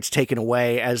that gets taken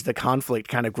away as the conflict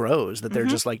kind of grows, that they're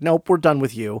just like, nope, we're done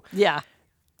with you. Yeah.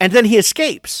 And then he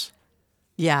escapes.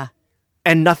 Yeah.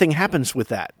 And nothing happens with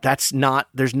that.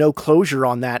 There's no closure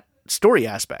on that story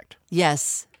aspect.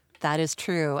 Yes, that is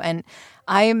true. And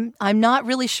I'm not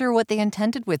really sure what they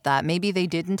intended with that. Maybe they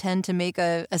did intend to make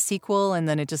a sequel and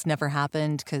then it just never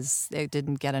happened because they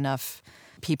didn't get enough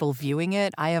people viewing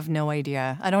it. I have no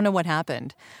idea. I don't know what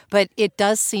happened. But it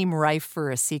does seem rife for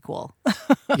a sequel.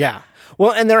 Yeah.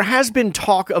 Well, and there has been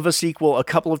talk of a sequel a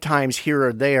couple of times here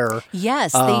or there.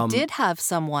 Yes, they did have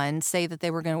someone say that they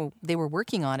were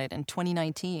working on it in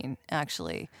 2019,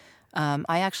 actually.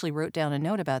 I actually wrote down a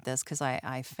note about this because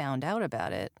I found out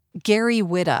about it. Gary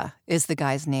Whitta is the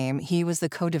guy's name. He was the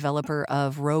co-developer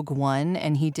of Rogue One,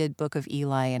 and he did Book of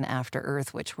Eli and After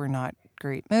Earth, which were not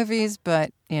great movies,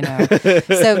 but,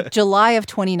 So July of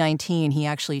 2019, he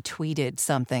actually tweeted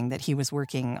something that he was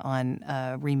working on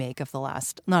a remake of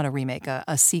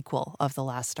a sequel of The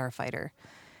Last Starfighter.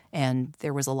 And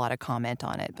there was a lot of comment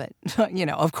on it. But,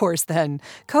 of course, then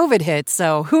COVID hit,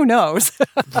 so who knows?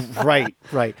 Right.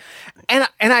 And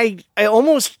I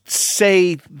almost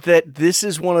say that this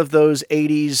is one of those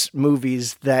 80s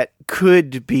movies that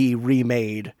could be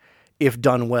remade if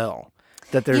done well.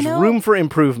 That there's room for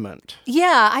improvement.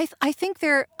 Yeah, I think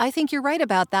you're right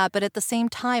about that. But at the same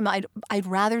time, I'd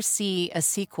rather see a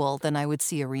sequel than I would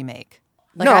see a remake.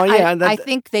 I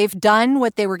think they've done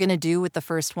what they were going to do with the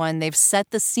first one. They've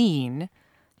set the scene.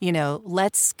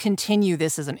 Let's continue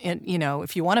this as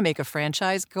if you want to make a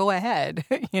franchise, go ahead,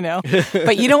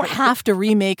 But you don't have to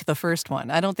remake the first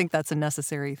one. I don't think that's a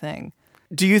necessary thing.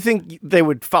 Do you think they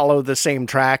would follow the same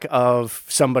track of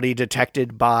somebody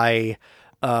detected by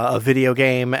a video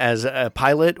game as a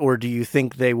pilot, or do you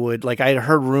think they would, I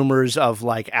heard rumors of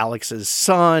Alex's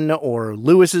son or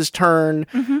Lewis's turn.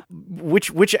 Which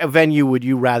venue would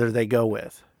you rather they go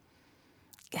with?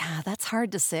 Yeah, that's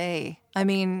hard to say. I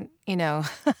mean,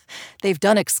 they've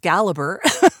done Excalibur.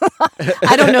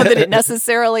 I don't know that it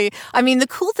necessarily... I mean, the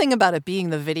cool thing about it being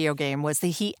the video game was that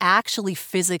he actually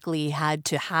physically had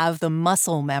to have the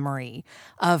muscle memory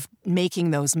of making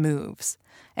those moves.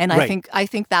 And right. I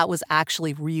think that was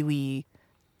actually really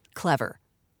clever.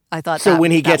 I thought so.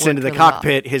 When he that gets into the really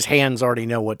cockpit, his hands already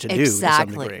know what to do to some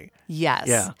degree. Yes.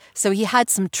 Yeah. So he had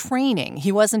some training.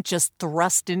 He wasn't just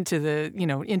thrust into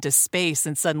into space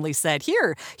and suddenly said,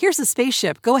 here's a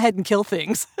spaceship. Go ahead and kill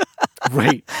things.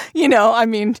 Right.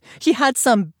 He had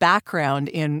some background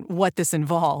in what this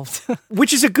involved.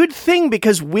 Which is a good thing,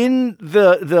 because when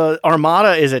the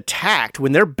Armada is attacked,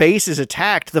 when their base is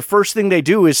attacked, the first thing they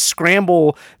do is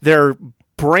scramble their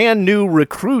brand new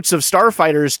recruits of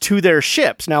starfighters to their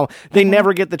ships. Now, they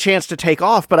never get the chance to take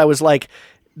off, but I was like,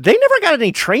 they never got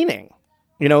any training.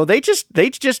 They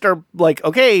just are like,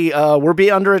 okay, we're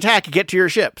being under attack. Get to your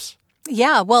ships.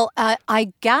 Yeah, well,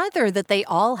 I gather that they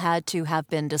all had to have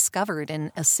been discovered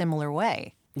in a similar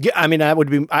way. Yeah, I mean, that would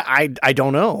be, I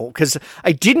don't know, because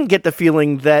I didn't get the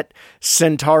feeling that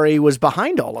Centauri was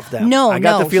behind all of them. No, I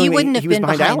got the feeling he wouldn't have was been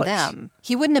behind Alex. them.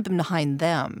 He wouldn't have been behind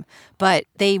them, but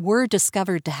they were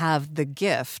discovered to have the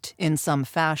gift in some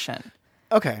fashion.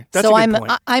 Okay, that's so a good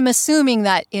point. I'm assuming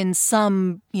that in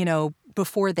some,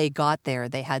 before they got there,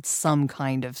 they had some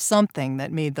kind of something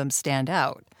that made them stand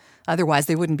out. Otherwise,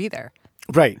 they wouldn't be there.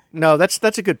 Right. No,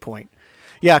 that's a good point.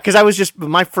 Yeah, because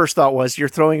my first thought was you're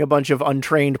throwing a bunch of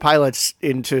untrained pilots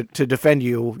in to defend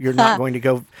you. You're not going to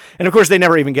go. And of course, they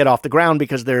never even get off the ground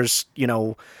because there's,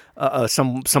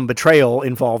 some betrayal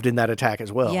involved in that attack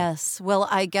as well. Yes. Well,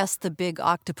 I guess the big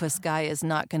octopus guy is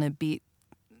not going to beat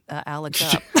Alex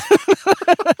up.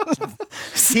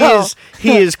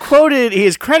 He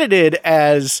is credited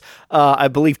as, I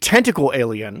believe, tentacle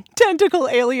alien. Tentacle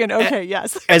alien. Okay,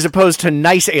 yes. As opposed to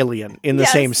nice alien in the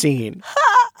Yes. same scene.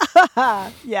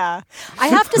 Yeah. I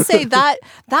have to say that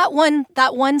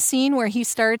one scene where he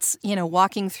starts,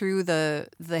 walking through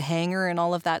the hangar and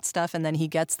all of that stuff, and then he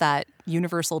gets that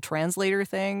universal translator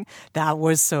thing, that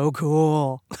was so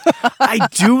cool. I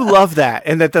do love that,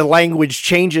 and that the language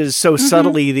changes so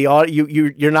subtly.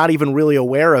 You're not even really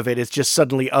aware of it. It's just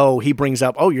suddenly, he brings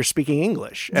up, you're speaking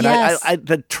English, and Yes.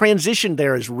 the transition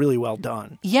there is really well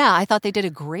done. Yeah, I thought they did a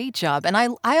great job. And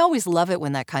I always love it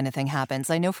when that kind of thing happens.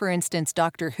 I know, for instance,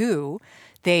 Doctor Who,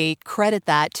 they credit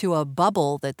that to a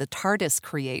bubble that the TARDIS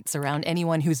creates around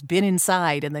anyone who's been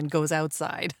inside and then goes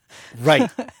outside. Right,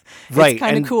 right. It's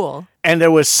kind of cool. And there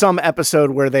was some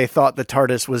episode where they thought the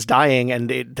TARDIS was dying, and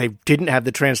they didn't have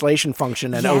the translation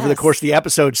function. And over the Yes. course of the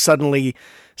episode, suddenly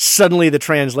the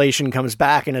translation comes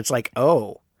back, and it's like,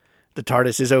 the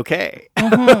TARDIS is okay.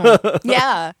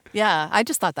 Yeah. I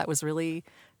just thought that was really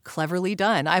cleverly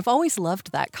done. I've always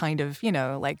loved that kind of,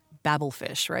 like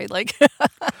Babelfish, right? Like,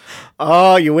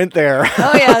 Oh, you went there.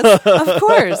 oh yes, of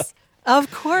course.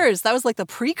 Of course. That was like the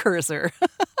precursor.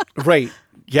 Right.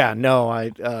 Yeah, no,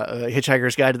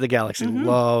 Hitchhiker's Guide to the Galaxy.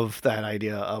 Love that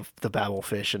idea of the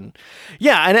Babelfish. And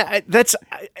yeah, and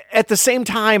at the same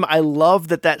time, I love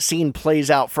that scene plays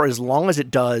out for as long as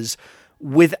it does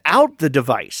without the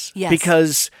device. Yes.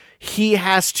 Because he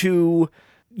has to,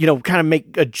 kind of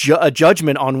make a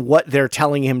judgment on what they're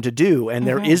telling him to do. And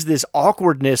there is this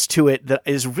awkwardness to it that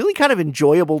is really kind of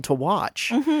enjoyable to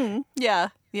watch. Yeah.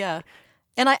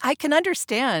 And I can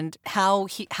understand how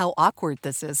awkward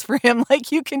this is for him.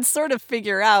 Like, you can sort of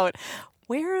figure out,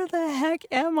 where the heck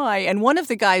am I? And one of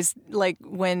the guys, like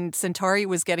when Centauri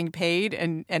was getting paid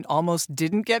and almost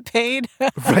didn't get paid,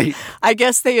 Right. I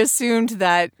guess they assumed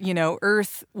that,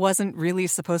 Earth wasn't really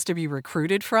supposed to be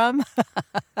recruited from.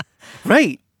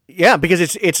 Right. Yeah, because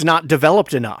it's not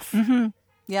developed enough.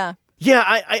 Yeah. Yeah,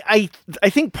 I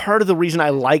think part of the reason I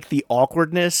like the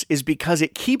awkwardness is because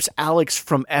it keeps Alex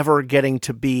from ever getting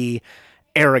to be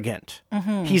arrogant.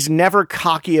 He's never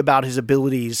cocky about his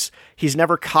abilities. He's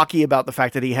never cocky about the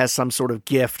fact that he has some sort of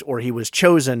gift or he was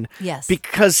chosen. Yes.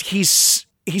 Because he's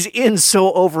in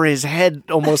so over his head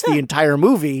almost the entire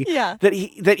movie Yeah. that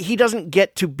he doesn't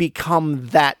get to become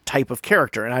that type of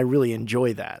character, and I really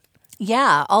enjoy that.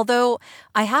 Yeah, although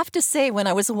I have to say, when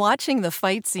I was watching the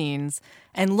fight scenes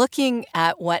and looking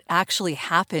at what actually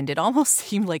happened, it almost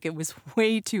seemed like it was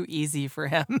way too easy for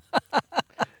him.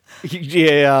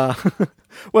 Yeah.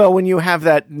 Well, when you have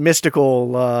that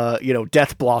mystical,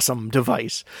 death blossom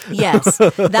device. Yes,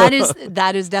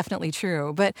 that is definitely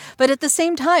true. But at the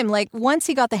same time, like, once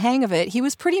he got the hang of it, he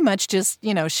was pretty much just,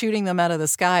 shooting them out of the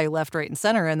sky left, right, and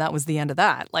center, and that was the end of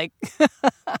that. Like,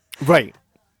 Right.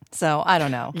 so I don't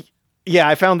know. Yeah,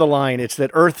 I found the line. It's that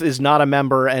Earth is not a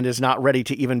member and is not ready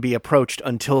to even be approached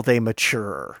until they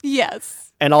mature.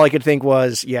 Yes. And all I could think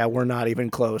was, we're not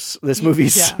even close. This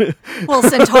movie's... Yeah. Well,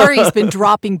 Centauri's been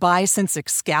dropping by since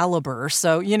Excalibur,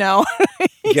 so,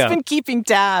 he's been keeping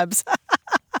tabs.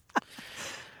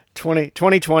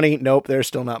 2020, nope, they're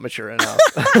still not mature enough.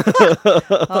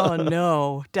 Oh,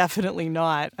 no, definitely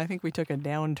not. I think we took a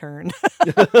downturn.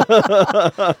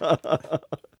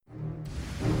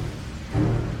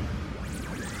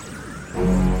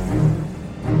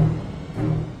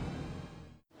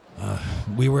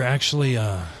 We were actually,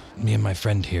 me and my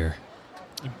friend here.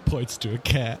 He points to a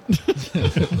cat.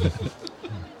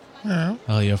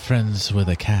 Oh, you're friends with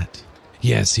a cat.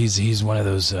 Yes, he's one of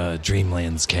those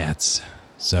Dreamlands cats.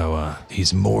 So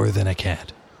he's more than a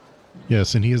cat.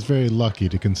 Yes, and he is very lucky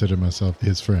to consider myself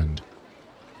his friend.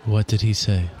 What did he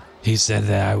say? He said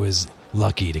that I was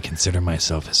lucky to consider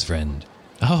myself his friend.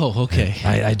 Oh, okay.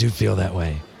 I do feel that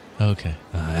way. Okay.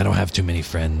 I don't have too many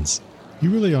friends.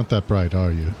 You really aren't that bright,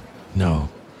 are you? No.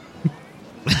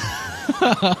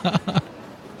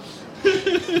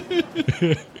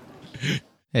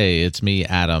 Hey, it's me,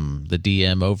 Adam, the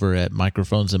DM over at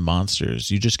Microphones and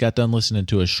Monsters. You just got done listening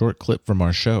to a short clip from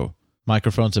our show.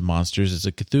 Microphones and Monsters is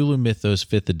a Cthulhu Mythos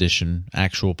 5th edition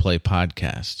actual play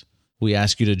podcast. We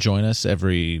ask you to join us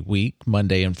every week,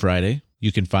 Monday and Friday.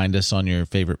 You can find us on your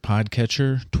favorite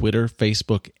podcatcher, Twitter,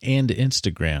 Facebook, and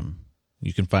Instagram.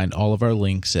 You can find all of our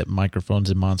links at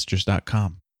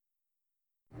microphonesandmonsters.com.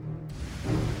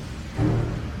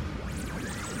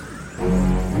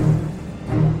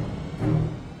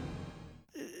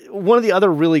 One of the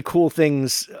other really cool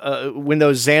things when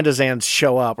those Zandazans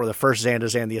show up, or the first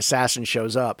Zandazan, the assassin,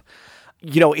 shows up,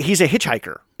 he's a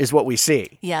hitchhiker, is what we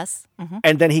see. Yes. Mm-hmm.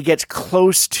 And then he gets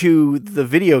close to the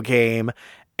video game,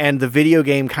 and the video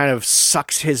game kind of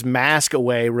sucks his mask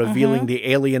away, revealing the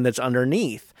alien that's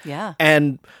underneath. Yeah.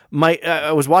 And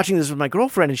I was watching this with my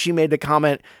girlfriend, and she made the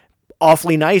comment,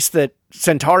 awfully nice that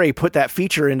Centauri put that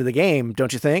feature into the game,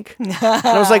 don't you think? And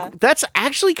I was like, that's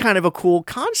actually kind of a cool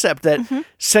concept that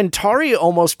Centauri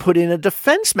almost put in a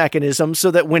defense mechanism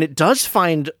so that when it does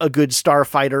find a good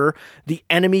starfighter, the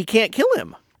enemy can't kill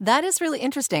him. That is really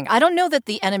interesting. I don't know that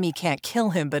the enemy can't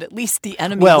kill him, but at least the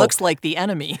enemy looks like the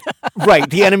enemy. Right.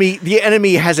 The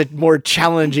enemy has a more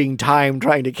challenging time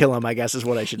trying to kill him, I guess is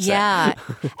what I should say. Yeah.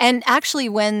 And actually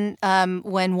when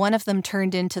one of them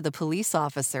turned into the police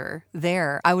officer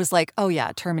there, I was like, oh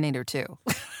yeah, Terminator 2.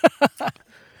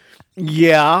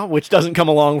 Yeah, which doesn't come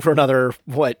along for another,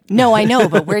 what? No, I know,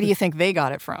 but where do you think they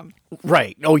got it from?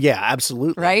 Right. Oh, yeah,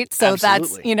 absolutely. Right? So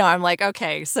absolutely. That's, I'm like,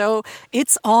 okay, so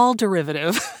it's all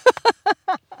derivative.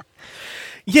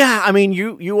 Yeah, I mean,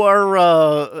 you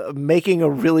are making a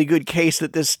really good case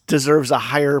that this deserves a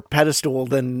higher pedestal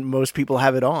than most people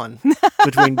have it on.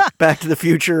 Between Back to the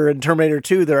Future and Terminator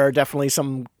 2, there are definitely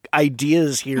some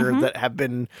ideas here that have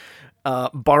been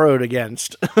borrowed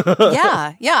against.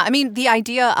 Yeah. I mean, the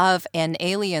idea of an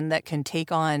alien that can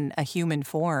take on a human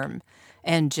form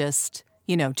and just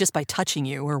by touching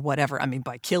you or whatever. I mean,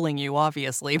 by killing you,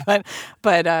 obviously. But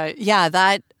yeah,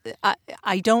 that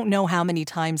I don't know how many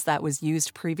times that was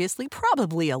used previously.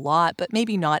 Probably a lot, but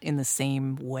maybe not in the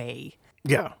same way.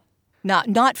 Yeah.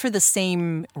 Not for the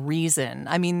same reason.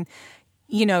 I mean,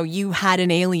 you had an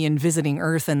alien visiting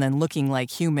Earth and then looking like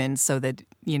humans so that,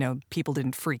 people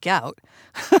didn't freak out.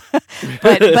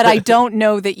 but I don't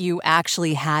know that you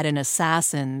actually had an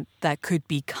assassin that could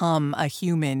become a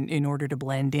human in order to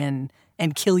blend in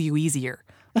and kill you easier.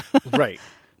 Right.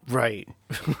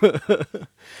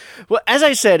 Well, as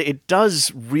I said, it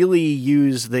does really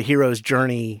use the hero's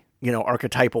journey,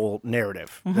 archetypal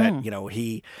narrative that,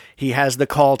 he has the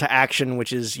call to action,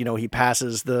 which is, he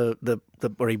passes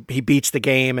or he beats the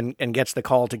game and gets the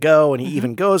call to go. And he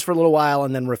even goes for a little while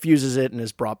and then refuses it and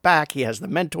is brought back. He has the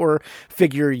mentor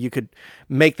figure. You could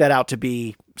make that out to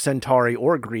be Centauri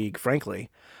or Grieg, frankly.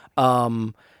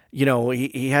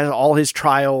 He has all his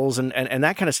trials and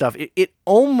that kind of stuff. It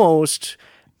almost,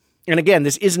 and again,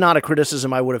 this is not a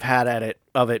criticism I would have had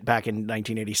of it back in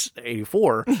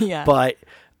 1984, but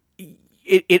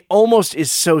it almost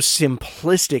is so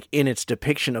simplistic in its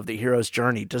depiction of the hero's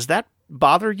journey. Does that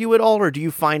bother you at all, or do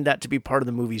you find that to be part of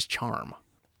the movie's charm?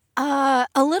 A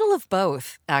little of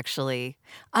both, actually.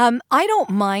 I don't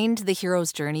mind the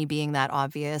hero's journey being that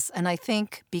obvious, and I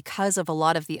think because of a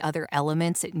lot of the other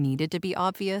elements, it needed to be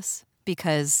obvious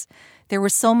because there were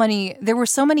so many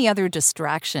other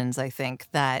distractions, I think,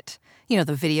 that,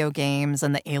 the video games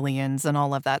and the aliens and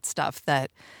all of that stuff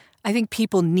that I think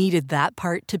people needed that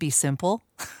part to be simple.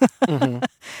 But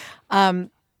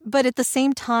at the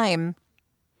same time,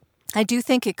 I do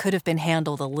think it could have been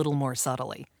handled a little more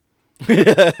subtly.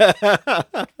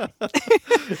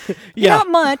 Not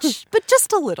much, but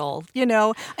just a little,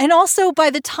 And also, by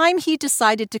the time he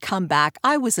decided to come back,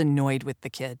 I was annoyed with the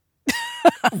kid.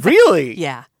 Really?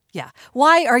 Yeah.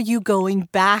 Why are you going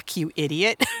back, you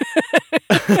idiot?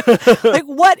 Like,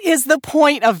 what is the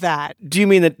point of that? Do you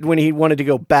mean that when he wanted to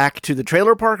go back to the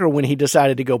trailer park, or when he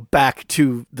decided to go back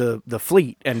to the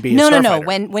fleet and be a starfighter? No.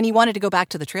 When he wanted to go back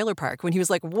to the trailer park, when he was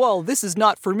like, whoa, this is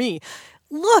not for me.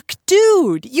 Look,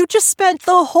 dude, you just spent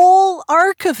the whole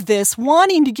arc of this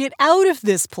wanting to get out of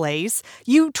this place.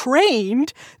 You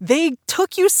trained. They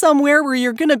took you somewhere where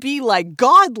you're going to be like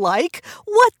godlike.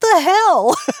 What the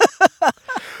hell?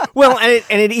 Well, and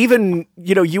it even,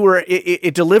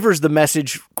 it delivers the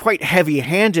message quite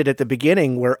heavy-handed at the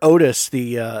beginning, where Otis,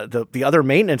 the other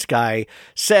maintenance guy,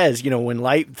 says,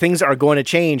 when things are going to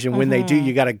change, and when they do,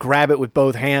 you got to grab it with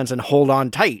both hands and hold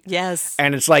on tight. Yes.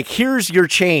 And it's like, here's your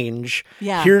change.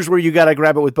 Yeah. Here's where you got to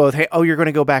grab it with both hands. Oh, you're going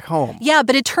to go back home. Yeah,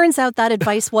 but it turns out that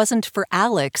advice wasn't for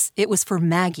Alex. It was for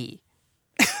Maggie.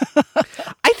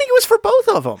 I think it was for both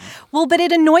of them. Well, but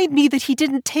it annoyed me that he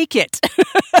didn't take it.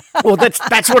 Well, that's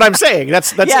what I'm saying.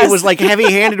 That's Yes. It was like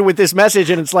heavy-handed with this message,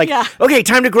 and it's like, okay,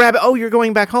 time to grab it. Oh, you're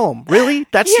going back home. Really?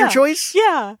 That's your choice?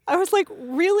 Yeah. I was like,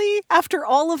 really? After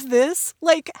all of this?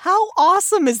 Like, how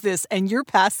awesome is this? And you're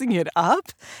passing it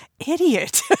up?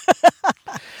 Idiot.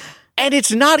 And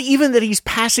it's not even that he's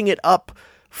passing it up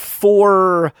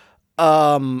for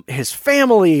his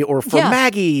family or for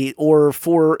Maggie or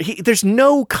for there's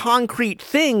no concrete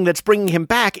thing that's bringing him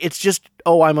back. It's just,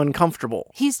 oh, I'm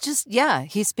uncomfortable. He's just,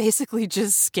 he's basically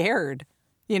just scared,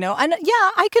 And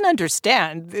I can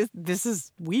understand. This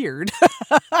is weird.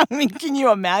 I mean, can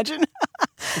you imagine?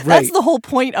 That's the whole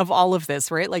point of all of this,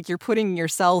 right? Like, you're putting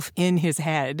yourself in his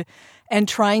head and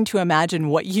trying to imagine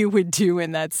what you would do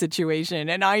in that situation.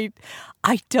 And I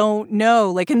don't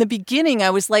know. Like, in the beginning, I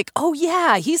was like, oh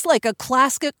yeah, he's like a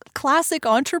classic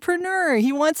entrepreneur.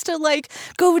 He wants to like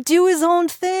go do his own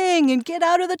thing and get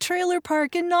out of the trailer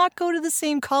park and not go to the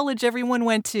same college everyone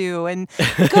went to and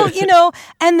go,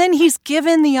 and then he's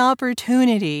given the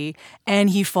opportunity and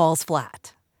he falls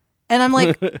flat. And I'm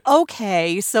like,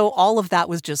 okay, so all of that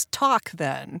was just talk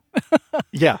then.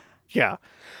 Yeah.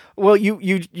 Well,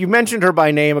 you mentioned her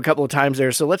by name a couple of times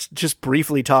there, so let's just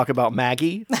briefly talk about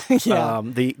Maggie,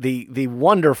 the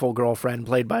wonderful girlfriend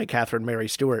played by Catherine Mary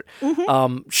Stewart.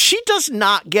 Mm-hmm. She does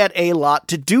not get a lot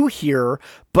to do here,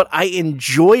 but I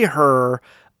enjoy her.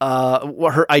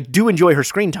 I do enjoy her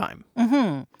screen time.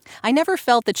 Mm-hmm. I never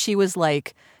felt that she was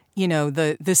like,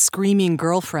 the screaming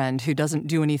girlfriend who doesn't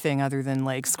do anything other than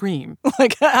like scream.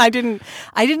 Like, I didn't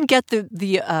get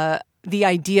the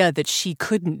idea that she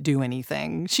couldn't do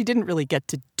anything. She didn't really get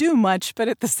to do much, but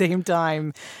at the same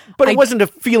time... But it wasn't a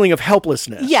feeling of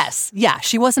helplessness. Yes. Yeah,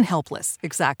 she wasn't helpless.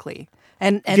 Exactly.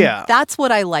 And that's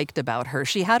what I liked about her.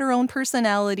 She had her own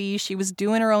personality. She was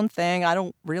doing her own thing. I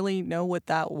don't really know what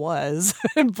that was,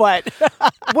 but...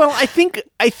 Well, I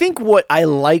think what I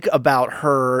like about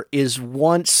her is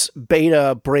once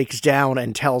Beta breaks down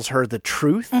and tells her the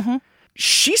truth,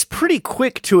 she's pretty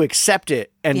quick to accept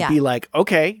it and be like,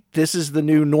 okay, this is the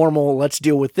new normal. Let's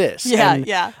deal with this.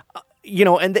 Yeah.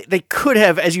 And they could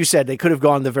have, as you said, they could have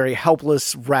gone the very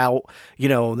helpless route,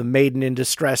 the maiden in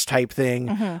distress type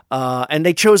thing. And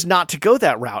they chose not to go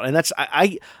that route. And that's,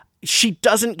 she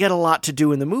doesn't get a lot to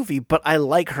do in the movie, but I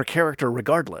like her character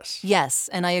regardless. Yes,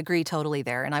 and I agree totally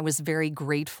there. And I was very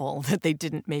grateful that they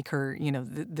didn't make her,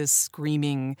 this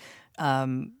screaming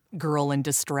girl in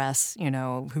distress,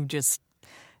 who just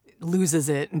loses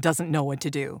it and doesn't know what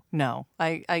to do. No,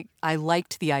 I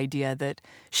liked the idea that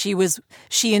she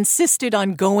insisted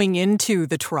on going into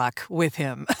the truck with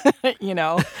him.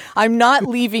 I'm not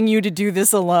leaving you to do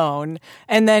this alone.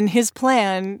 And then his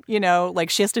plan, like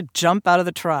she has to jump out of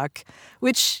the truck,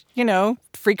 which,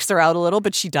 freaks her out a little,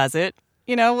 but she does it,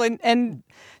 and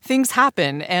things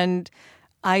happen. And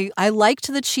I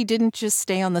liked that she didn't just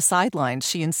stay on the sidelines.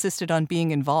 She insisted on being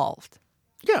involved.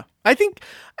 Yeah, I think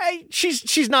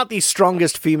she's not the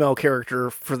strongest female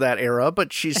character for that era,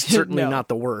 but she's certainly not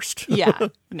the worst. Yeah,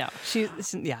 no,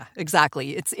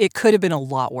 exactly. It could have been a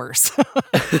lot worse. All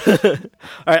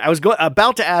right, I was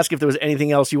about to ask if there was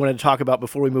anything else you wanted to talk about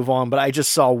before we move on, but I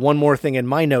just saw one more thing in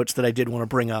my notes that I did want to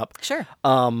bring up. Sure.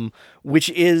 Which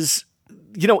is,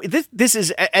 this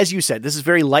is, as you said, this is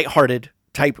very lighthearted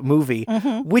type movie,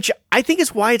 which I think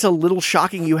is why it's a little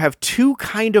shocking. You have two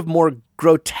kind of more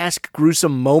grotesque,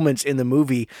 gruesome moments in the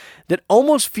movie that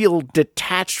almost feel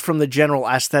detached from the general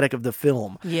aesthetic of the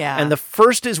film. Yeah. And the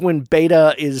first is when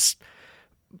Beta is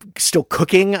still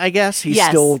cooking, I guess. He's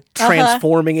still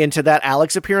transforming into that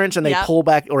Alex appearance, and they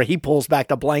he pulls back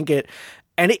the blanket,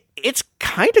 and it's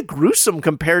kind of gruesome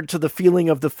compared to the feeling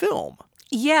of the film.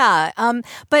 Yeah,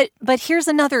 but here's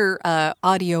another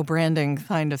audio branding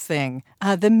kind of thing.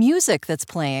 The music that's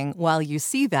playing while you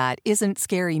see that isn't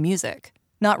scary music.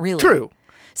 Not really. True.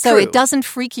 So it doesn't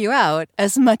freak you out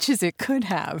as much as it could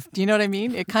have. Do you know what I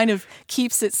mean? It kind of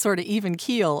keeps it sort of even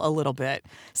keel a little bit.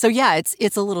 So yeah,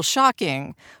 it's a little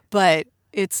shocking, but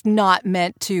it's not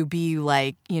meant to be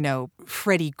like,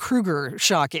 Freddy Krueger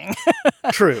shocking.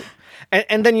 True.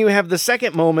 And then you have the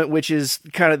second moment, which is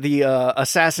kind of the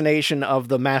assassination of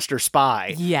the master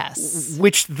spy. Yes.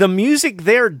 Which the music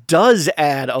there does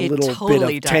add a little bit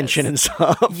of tension and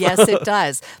stuff. Yes, it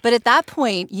does. But at that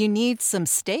point, you need some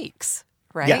stakes,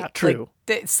 right? Yeah, true.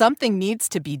 Like, something needs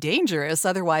to be dangerous.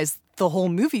 Otherwise, the whole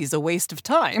movie's a waste of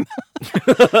time.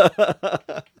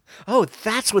 Oh,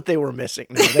 that's what they were missing.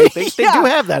 No, they do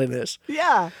have that in this.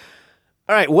 Yeah.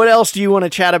 All right, what else do you want to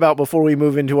chat about before we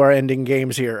move into our ending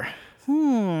games here?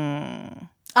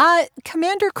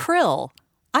 Commander Krill.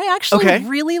 I actually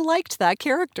really liked that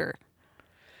character.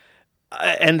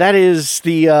 And that is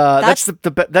that's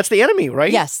the enemy,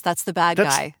 right? Yes, that's the bad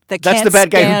guy. That's the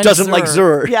bad guy who doesn't like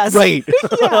Zur. Yes. Right.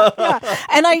 yeah.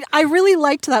 And I really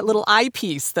liked that little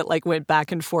eyepiece that like went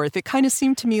back and forth. It kind of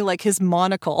seemed to me like his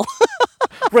monocle.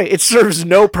 Right. It serves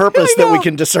no purpose that we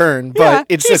can discern, but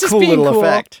it's a cool little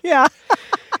effect. Yeah.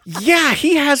 Yeah,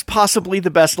 he has possibly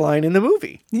the best line in the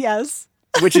movie. Yes.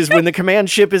 Which is when the command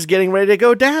ship is getting ready to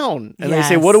go down. And they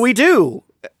say, "What do we do?"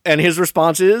 And his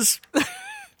response is,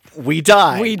 "We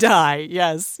die." We die.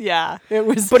 Yes. Yeah. It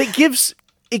was. But it gives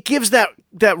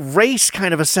that race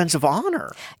kind of a sense of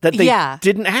honor that they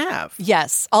didn't have.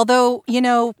 Yes. Although,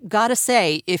 gotta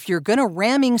say, if you're going to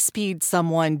ramming speed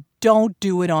someone, don't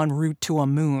do it en route to a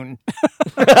moon.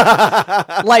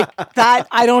 Like that.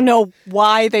 I don't know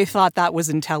why they thought that was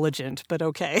intelligent, but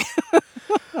okay.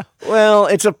 Well,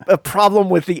 it's a problem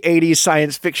with the 80s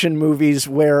science fiction movies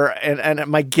where, and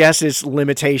my guess is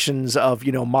limitations of,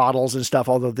 models and stuff,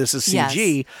 although this is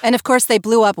CG. Yes. And of course, they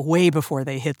blew up way before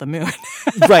they hit the moon.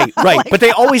 Right. But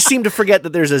they always seem to forget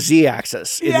that there's a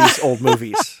Z-axis in these old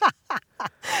movies.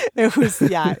 It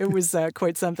was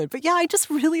quite something. But yeah, I just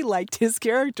really liked his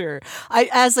character.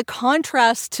 As a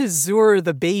contrast to Zur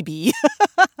the baby.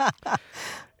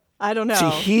 I don't know. See,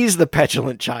 he's the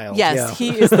petulant child. Yes,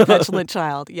 he is the petulant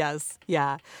child. Yes,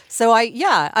 yeah. So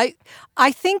I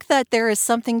think that there is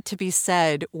something to be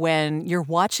said when you're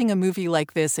watching a movie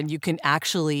like this and you can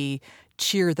actually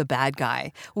cheer the bad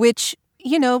guy, which,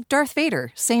 Darth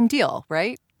Vader, same deal,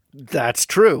 right? That's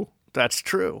true.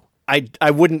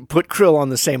 I wouldn't put Krill on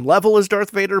the same level as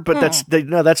Darth Vader, but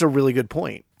that's a really good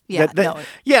point. Yeah,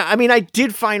 yeah. I mean, I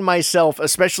did find myself,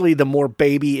 especially the more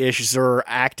babyish Zur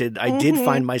acted, I did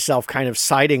find myself kind of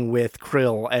siding with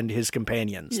Krill and his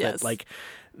companions. Yes. That,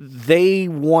 they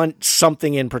want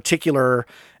something in particular,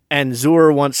 and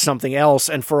Zur wants something else.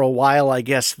 And for a while, I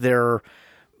guess their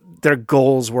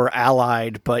goals were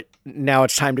allied, but now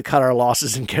it's time to cut our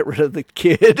losses and get rid of the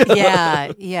kid.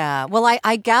 Yeah. Well,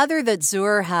 I gather that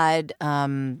Zur had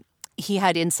he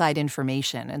had inside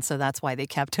information, and so that's why they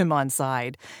kept him on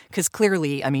side. Because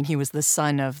clearly, I mean, he was the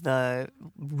son of the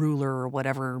ruler or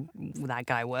whatever that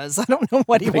guy was. I don't know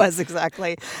what he was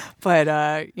exactly, but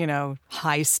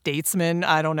high statesman.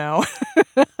 I don't know.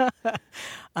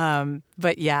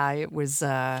 But yeah, it was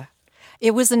a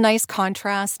nice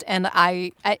contrast, and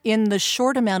in the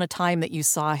short amount of time that you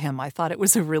saw him, I thought it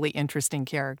was a really interesting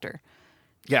character.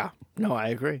 Yeah, no, I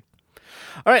agree.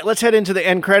 All right, let's head into the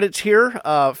end credits here.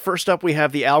 First up, we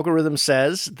have The Algorithm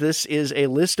Says. This is a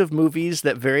list of movies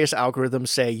that various algorithms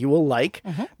say you will like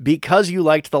because you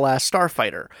liked The Last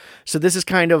Starfighter. So this is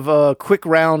kind of a quick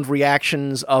round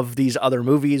reactions of these other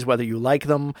movies, whether you like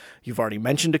them. You've already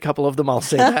mentioned a couple of them, I'll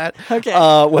say that. Okay.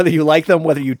 Whether you like them,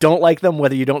 whether you don't like them,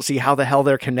 whether you don't see how the hell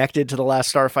they're connected to The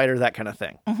Last Starfighter, that kind of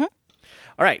thing. All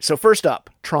right, so first up,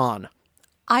 Tron.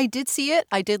 I did see it.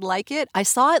 I did like it. I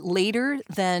saw it later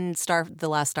than The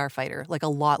Last Starfighter, like a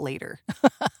lot later.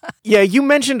 Yeah, you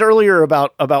mentioned earlier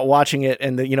about watching it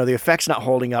and the effects not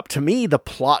holding up. To me, the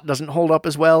plot doesn't hold up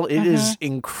as well. It is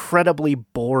incredibly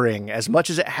boring, as much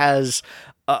as it has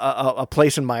a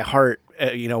place in my heart,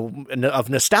 of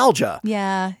nostalgia.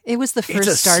 Yeah, it was the first It's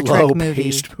a Star Trek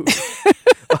movie.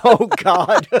 Oh,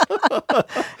 God.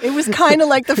 It was kind of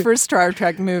like the first Star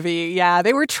Trek movie. Yeah,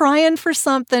 they were trying for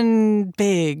something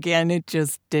big, and it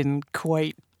just didn't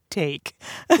quite take.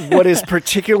 What is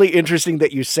particularly interesting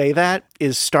that you say that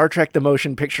is Star Trek the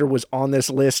Motion Picture was on this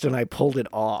list, and I pulled it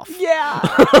off. Yeah.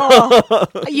 Oh.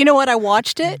 You know what? I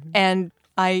watched it, and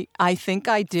I think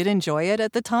I did enjoy it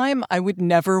at the time. I would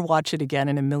never watch it again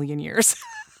in a million years.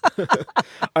 All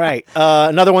right.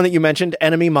 Another one that you mentioned,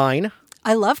 Enemy Mine.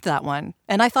 I loved that one.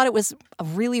 And I thought it was a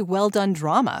really well done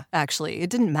drama, actually. It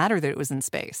didn't matter that it was in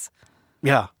space.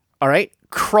 Yeah. All right.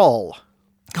 Krull.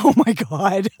 Oh, my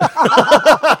God.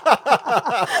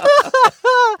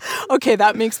 Okay,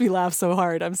 that makes me laugh so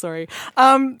hard. I'm sorry.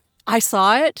 I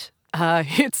saw it.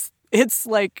 It's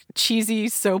like cheesy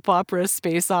soap opera,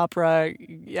 space opera.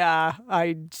 Yeah,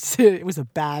 it was a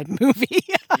bad movie.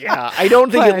 Yeah, I don't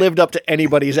think it lived up to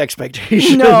anybody's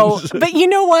expectations. No, but you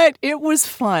know what? It was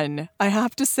fun. I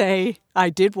have to say, I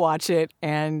did watch it,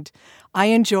 and I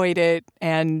enjoyed it.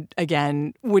 And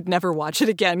again, would never watch it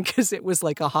again because it was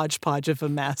like a hodgepodge of a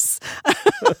mess.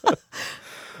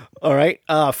 All right,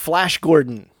 Flash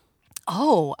Gordon.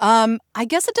 Oh, I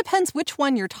guess it depends which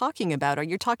one you're talking about. Are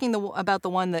you talking about the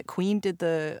one that Queen did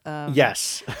the?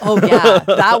 Yes. Oh yeah,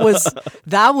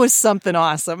 that was something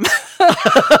awesome.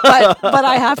 but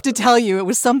I have to tell you, it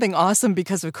was something awesome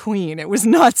because of Queen. It was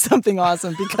not something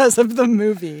awesome because of the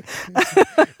movie.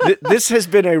 This has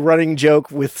been a running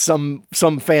joke with some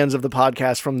fans of the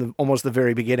podcast from almost the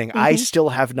very beginning. Mm-hmm. I still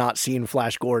have not seen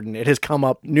Flash Gordon. It has come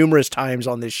up numerous times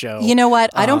on this show. You know what?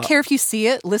 I don't care if you see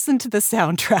it. Listen to the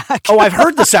soundtrack. Oh, I've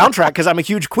heard the soundtrack because I'm a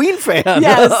huge Queen fan.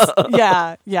 Yes.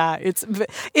 Yeah.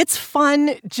 It's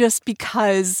fun just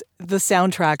because the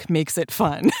soundtrack makes it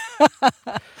fun.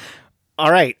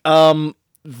 All right.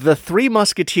 The Three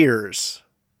Musketeers,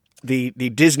 the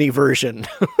Disney version.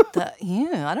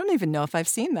 I don't even know if I've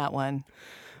seen that one.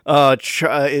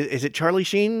 Is it Charlie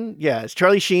Sheen? Yeah, it's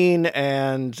Charlie Sheen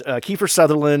and Kiefer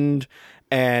Sutherland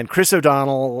and Chris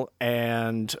O'Donnell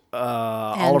and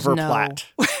Oliver Platt.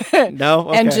 No?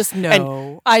 Okay. And just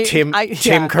no. And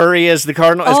Tim Curry as the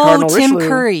Cardinal. As Cardinal Tim Richelieu.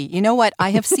 Curry. You know what? I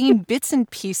have seen bits and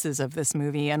pieces of this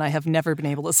movie, and I have never been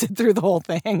able to sit through the whole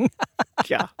thing.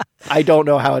 Yeah. I don't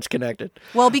know how it's connected.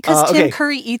 Well, because Tim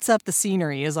Curry eats up the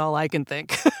scenery is all I can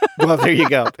think. Well, there you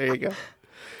go. The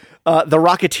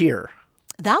Rocketeer.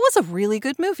 That was a really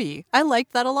good movie. I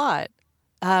liked that a lot.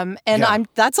 Yeah.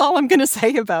 That's all I'm going to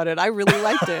say about it. I really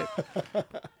liked it.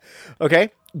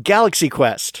 Okay. Galaxy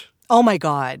Quest. Oh my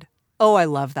God. Oh, I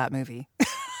love that movie.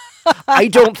 I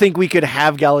don't think we could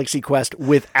have Galaxy Quest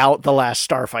without The Last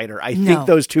Starfighter. I think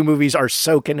those two movies are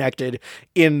so connected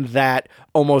in that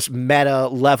almost meta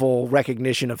level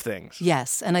recognition of things.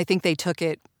 Yes. And I think they took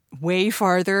it way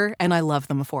farther, and I love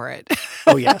them for it.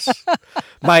 Oh yes,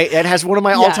 it has one of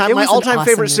my all-time awesome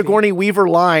favorite movie. Sigourney Weaver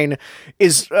line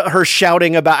is her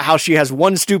shouting about how she has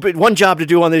one job to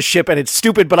do on this ship, and it's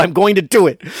stupid, but I'm going to do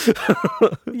it.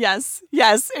 Yes,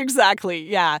 exactly.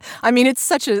 Yeah, I mean it's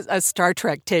such a Star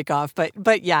Trek takeoff,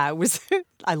 but yeah, it was.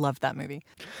 I loved that movie.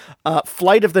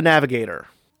 Flight of the Navigator.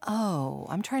 Oh,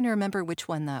 I'm trying to remember which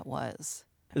one that was.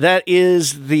 That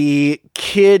is the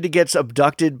kid gets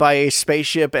abducted by a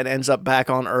spaceship and ends up back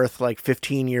on Earth like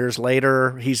 15 years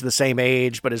later. He's the same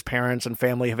age, but his parents and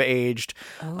family have aged.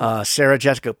 Sarah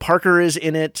Jessica Parker is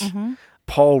in it. Mm-hmm.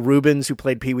 Paul Rubens, who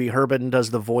played Pee Wee Herman, does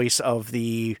the voice of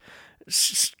the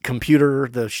computer,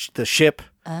 the ship.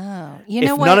 Oh,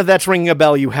 if none of that's ringing a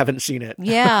bell, you haven't seen it.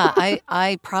 Yeah,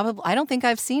 I don't think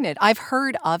I've seen it. I've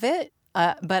heard of it.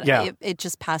 But yeah. it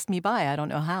just passed me by. I don't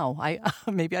know how.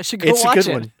 Maybe I should go watch it. It's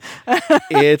a good one.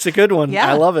 It's a good one. Yeah.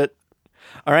 I love it.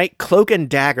 All right, Cloak and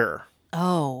Dagger.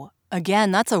 Oh,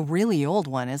 again, that's a really old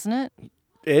one, isn't it?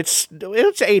 It's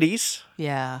 80s.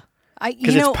 Yeah.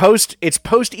 Because it's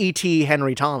post E.T.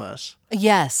 Henry Thomas.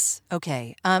 Yes.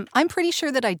 Okay. I'm pretty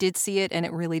sure that I did see it, and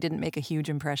it really didn't make a huge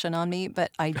impression on me.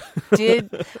 But I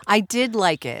did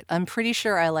like it. I'm pretty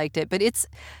sure I liked it. But it's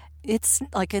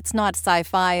not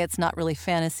sci-fi. It's not really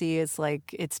fantasy. It's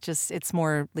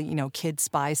more, kid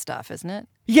spy stuff, isn't it?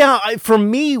 Yeah, for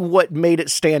me, what made it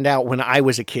stand out when I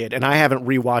was a kid, and I haven't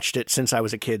rewatched it since I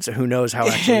was a kid, so who knows how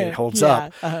actually it holds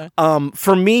up. Uh-huh.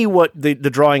 For me, what the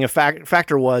drawing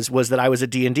factor was that I was a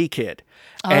D&D kid.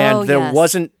 And there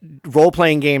wasn't,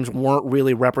 role-playing games weren't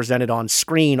really represented on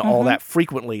screen all that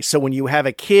frequently. So when you have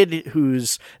a kid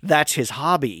that's his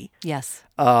hobby, yes,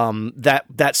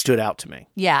 that stood out to me.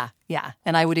 Yeah,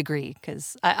 and I would agree,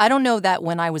 because I don't know that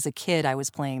when I was a kid I was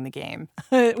playing the game,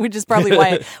 which is probably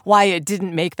why it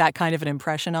didn't make that kind of an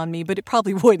impression on me, but it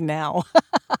probably would now.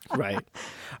 Right.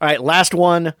 All right, last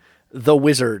one, The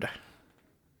Wizard.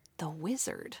 The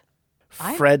Wizard.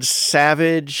 Fred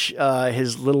Savage,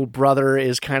 his little brother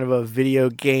is kind of a video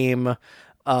game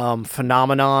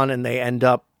phenomenon, and they end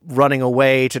up running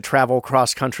away to travel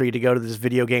cross country to go to this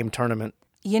video game tournament.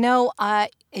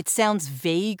 It sounds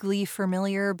vaguely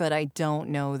familiar, but I don't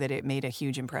know that it made a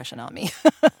huge impression on me.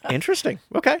 Interesting.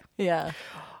 Okay. Yeah.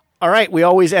 All right. We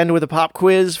always end with a pop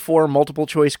quiz for multiple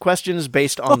choice questions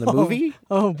based on the movie.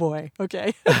 Oh boy.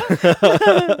 Okay.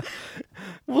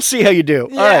 We'll see how you do.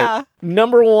 Yeah. All right.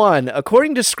 Number 1,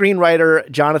 according to screenwriter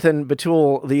Jonathan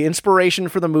Betul, the inspiration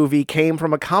for the movie came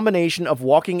from a combination of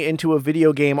walking into a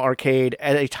video game arcade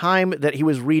at a time that he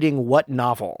was reading what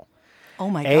novel? Oh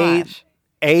my gosh.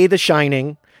 A, The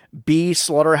Shining, B,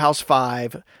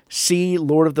 Slaughterhouse-5, C,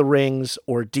 Lord of the Rings,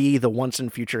 or D, The Once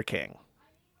and Future King?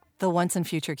 The Once and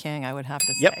Future King, I would have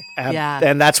to say. Yep. Yeah.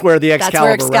 And that's where the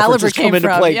Excalibur references come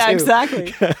into play, yeah, too.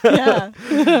 Exactly.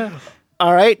 Yeah.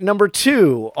 All right, number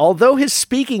 2. Although his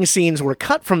speaking scenes were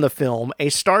cut from the film, a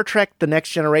Star Trek The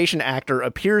Next Generation actor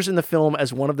appears in the film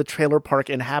as one of the trailer park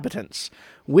inhabitants.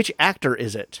 Which actor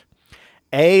is it?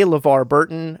 A, LeVar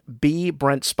Burton, B,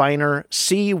 Brent Spiner,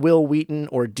 C, Will Wheaton,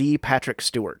 or D, Patrick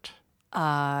Stewart?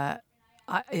 I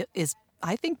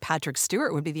think Patrick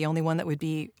Stewart would be the only one that would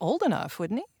be old enough,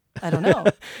 wouldn't he? I don't know.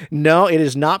 No, it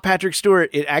is not Patrick Stewart.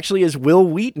 It actually is Will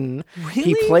Wheaton. Really?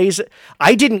 He plays...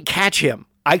 I didn't catch him.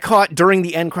 I caught during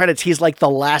the end credits, he's like the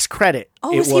last credit.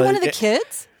 Oh, is he one of the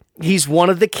kids? He's one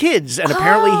of the kids, and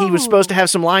apparently he was supposed to have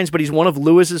some lines, but he's one of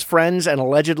Lewis's friends, and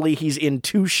allegedly he's in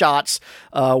 2 shots,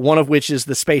 one of which is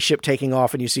the spaceship taking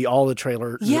off, and you see all the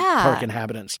trailer park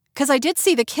inhabitants. Because I did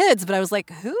see the kids, but I was like,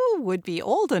 who would be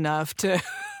old enough to...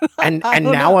 And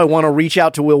now I want to reach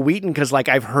out to Will Wheaton, because like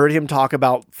I've heard him talk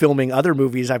about filming other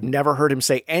movies. I've never heard him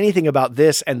say anything about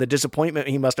this and the disappointment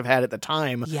he must have had at the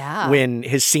time when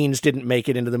his scenes didn't make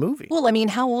it into the movie. Well, I mean,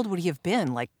 how old would he have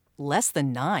been? Like, less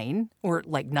than 9 or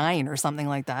like 9 or something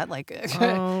like that. Like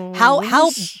how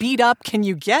beat up can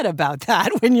you get about that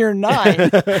when you're 9?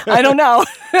 I don't know.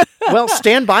 Well,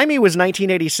 Stand By Me was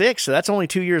 1986, so that's only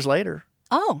 2 years later.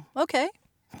 Oh, okay.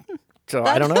 So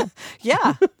I don't know.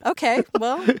 Yeah. Okay.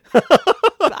 Well,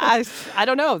 I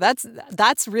don't know.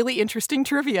 That's really interesting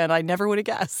trivia, and I never would have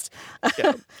guessed.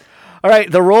 Yeah. All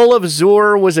right, the role of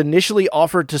Zur was initially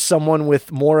offered to someone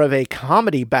with more of a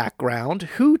comedy background.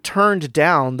 Who turned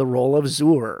down the role of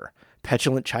Zur?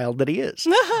 Petulant child that he is.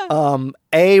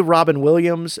 A, Robin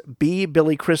Williams, B,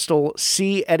 Billy Crystal,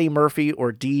 C, Eddie Murphy,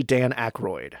 or D, Dan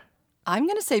Aykroyd? I'm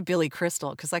going to say Billy Crystal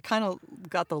because I kind of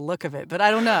got the look of it, but I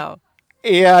don't know.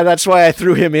 Yeah, that's why I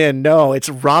threw him in. No, it's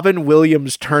Robin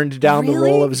Williams turned down the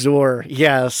role of Zur.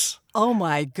 Yes. Oh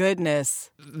my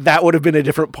goodness. That would have been a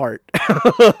different part.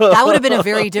 That would have been a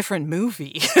very different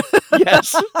movie.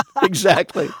 Yes,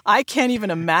 exactly. I can't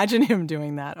even imagine him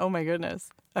doing that. Oh my goodness.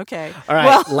 Okay. All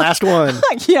right, last one.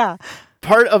 Yeah.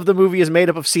 Part of the movie is made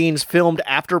up of scenes filmed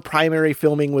after primary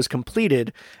filming was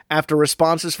completed, after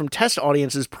responses from test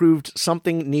audiences proved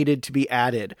something needed to be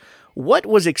added. What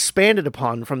was expanded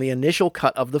upon from the initial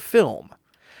cut of the film?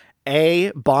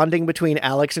 A, bonding between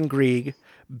Alex and Grieg.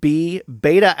 B,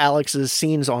 Beta Alex's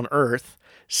scenes on Earth.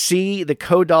 C, the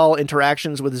Kodal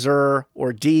interactions with Zur.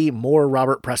 Or D, more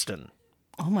Robert Preston.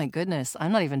 Oh my goodness.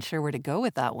 I'm not even sure where to go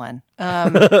with that one.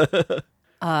 I'm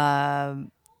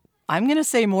going to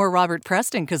say more Robert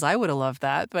Preston because I would have loved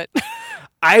that, but...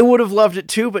 I would have loved it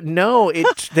too, but no,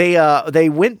 they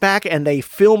went back and they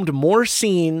filmed more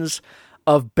scenes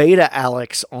of Beta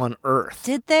Alex on Earth.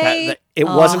 Did they? It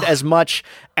wasn't as much.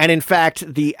 And in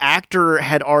fact, the actor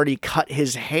had already cut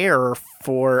his hair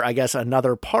for, I guess,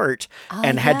 another part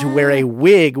and had to wear a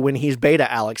wig when he's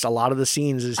Beta Alex. A lot of the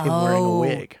scenes is him wearing a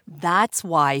wig. That's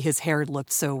why his hair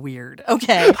looked so weird.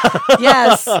 Okay.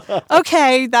 Yes.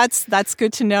 Okay. That's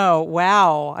good to know.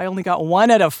 Wow. I only got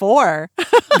 1 out of 4.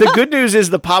 The good news is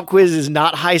the pop quiz is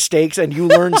not high stakes and you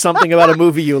learn something about a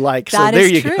movie you like. So there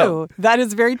you go. That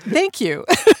is very, thank you.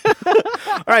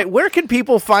 All right. Where can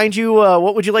people find you?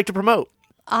 What would you like to promote?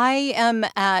 I am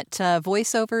at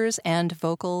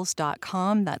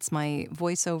voiceoversandvocals.com. That's my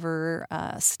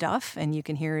voiceover stuff, and you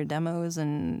can hear demos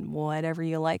and whatever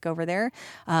you like over there.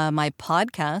 My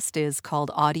podcast is called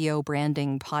Audio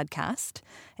Branding Podcast,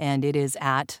 and it is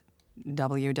at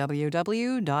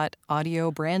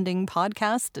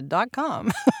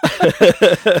www.audiobrandingpodcast.com.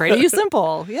 Pretty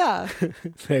simple, yeah.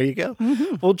 There you go.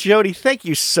 Mm-hmm. Well, Jody, thank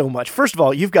you so much. First of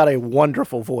all, you've got a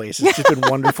wonderful voice. It's just been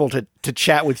wonderful to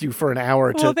chat with you for an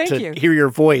hour to hear your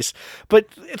voice. But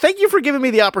thank you for giving me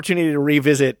the opportunity to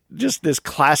revisit just this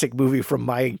classic movie from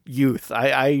my youth.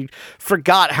 I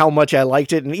forgot how much I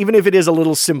liked it, and even if it is a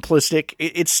little simplistic,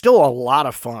 it's still a lot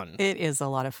of fun. It is a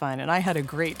lot of fun, and I had a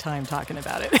great time talking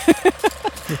about it.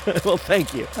 Well,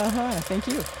 thank you. Thank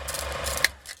you.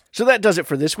 So that does it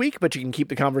for this week, but you can keep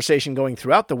the conversation going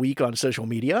throughout the week on social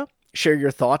media. Share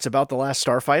your thoughts about The Last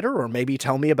Starfighter, or maybe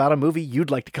tell me about a movie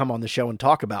you'd like to come on the show and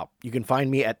talk about. You can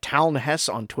find me at Talnhess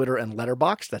on Twitter and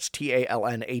Letterboxd. That's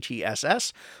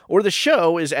TALNHESS. Or the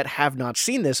show is at Have Not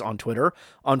Seen This on Twitter.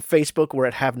 On Facebook, we're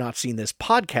at Have Not Seen This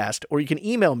Podcast. Or you can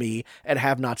email me at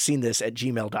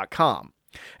havenotseenthis@gmail.com.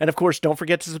 And of course, don't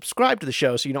forget to subscribe to the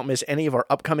show so you don't miss any of our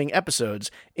upcoming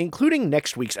episodes, including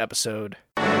next week's episode.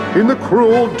 In the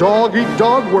cruel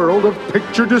dog-eat-dog world of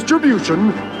picture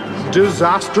distribution,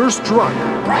 disaster struck.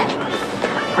 Brad,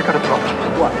 I got a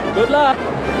problem. What? Good luck.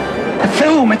 The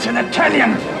film, it's an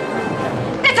Italian.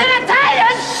 It's an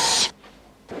Italian! Shh!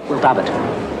 We'll dub it.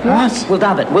 What? We'll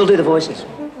dub it. We'll do the voices.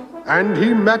 And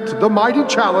he met the mighty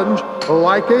challenge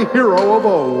like a hero of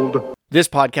old. This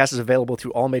podcast is available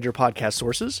through all major podcast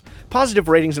sources. Positive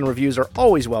ratings and reviews are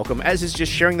always welcome, as is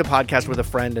just sharing the podcast with a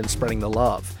friend and spreading the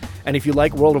love. And if you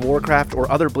like World of Warcraft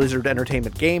or other Blizzard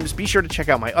Entertainment games, be sure to check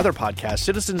out my other podcast,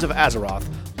 Citizens of Azeroth,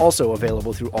 also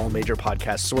available through all major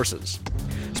podcast sources.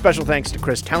 Special thanks to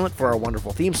Chris Talent for our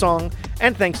wonderful theme song,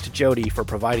 and thanks to Jody for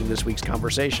providing this week's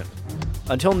conversation.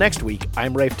 Until next week,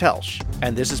 I'm Rafe Telsch,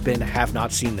 and this has been Have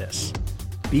Not Seen This.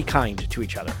 Be kind to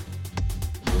each other.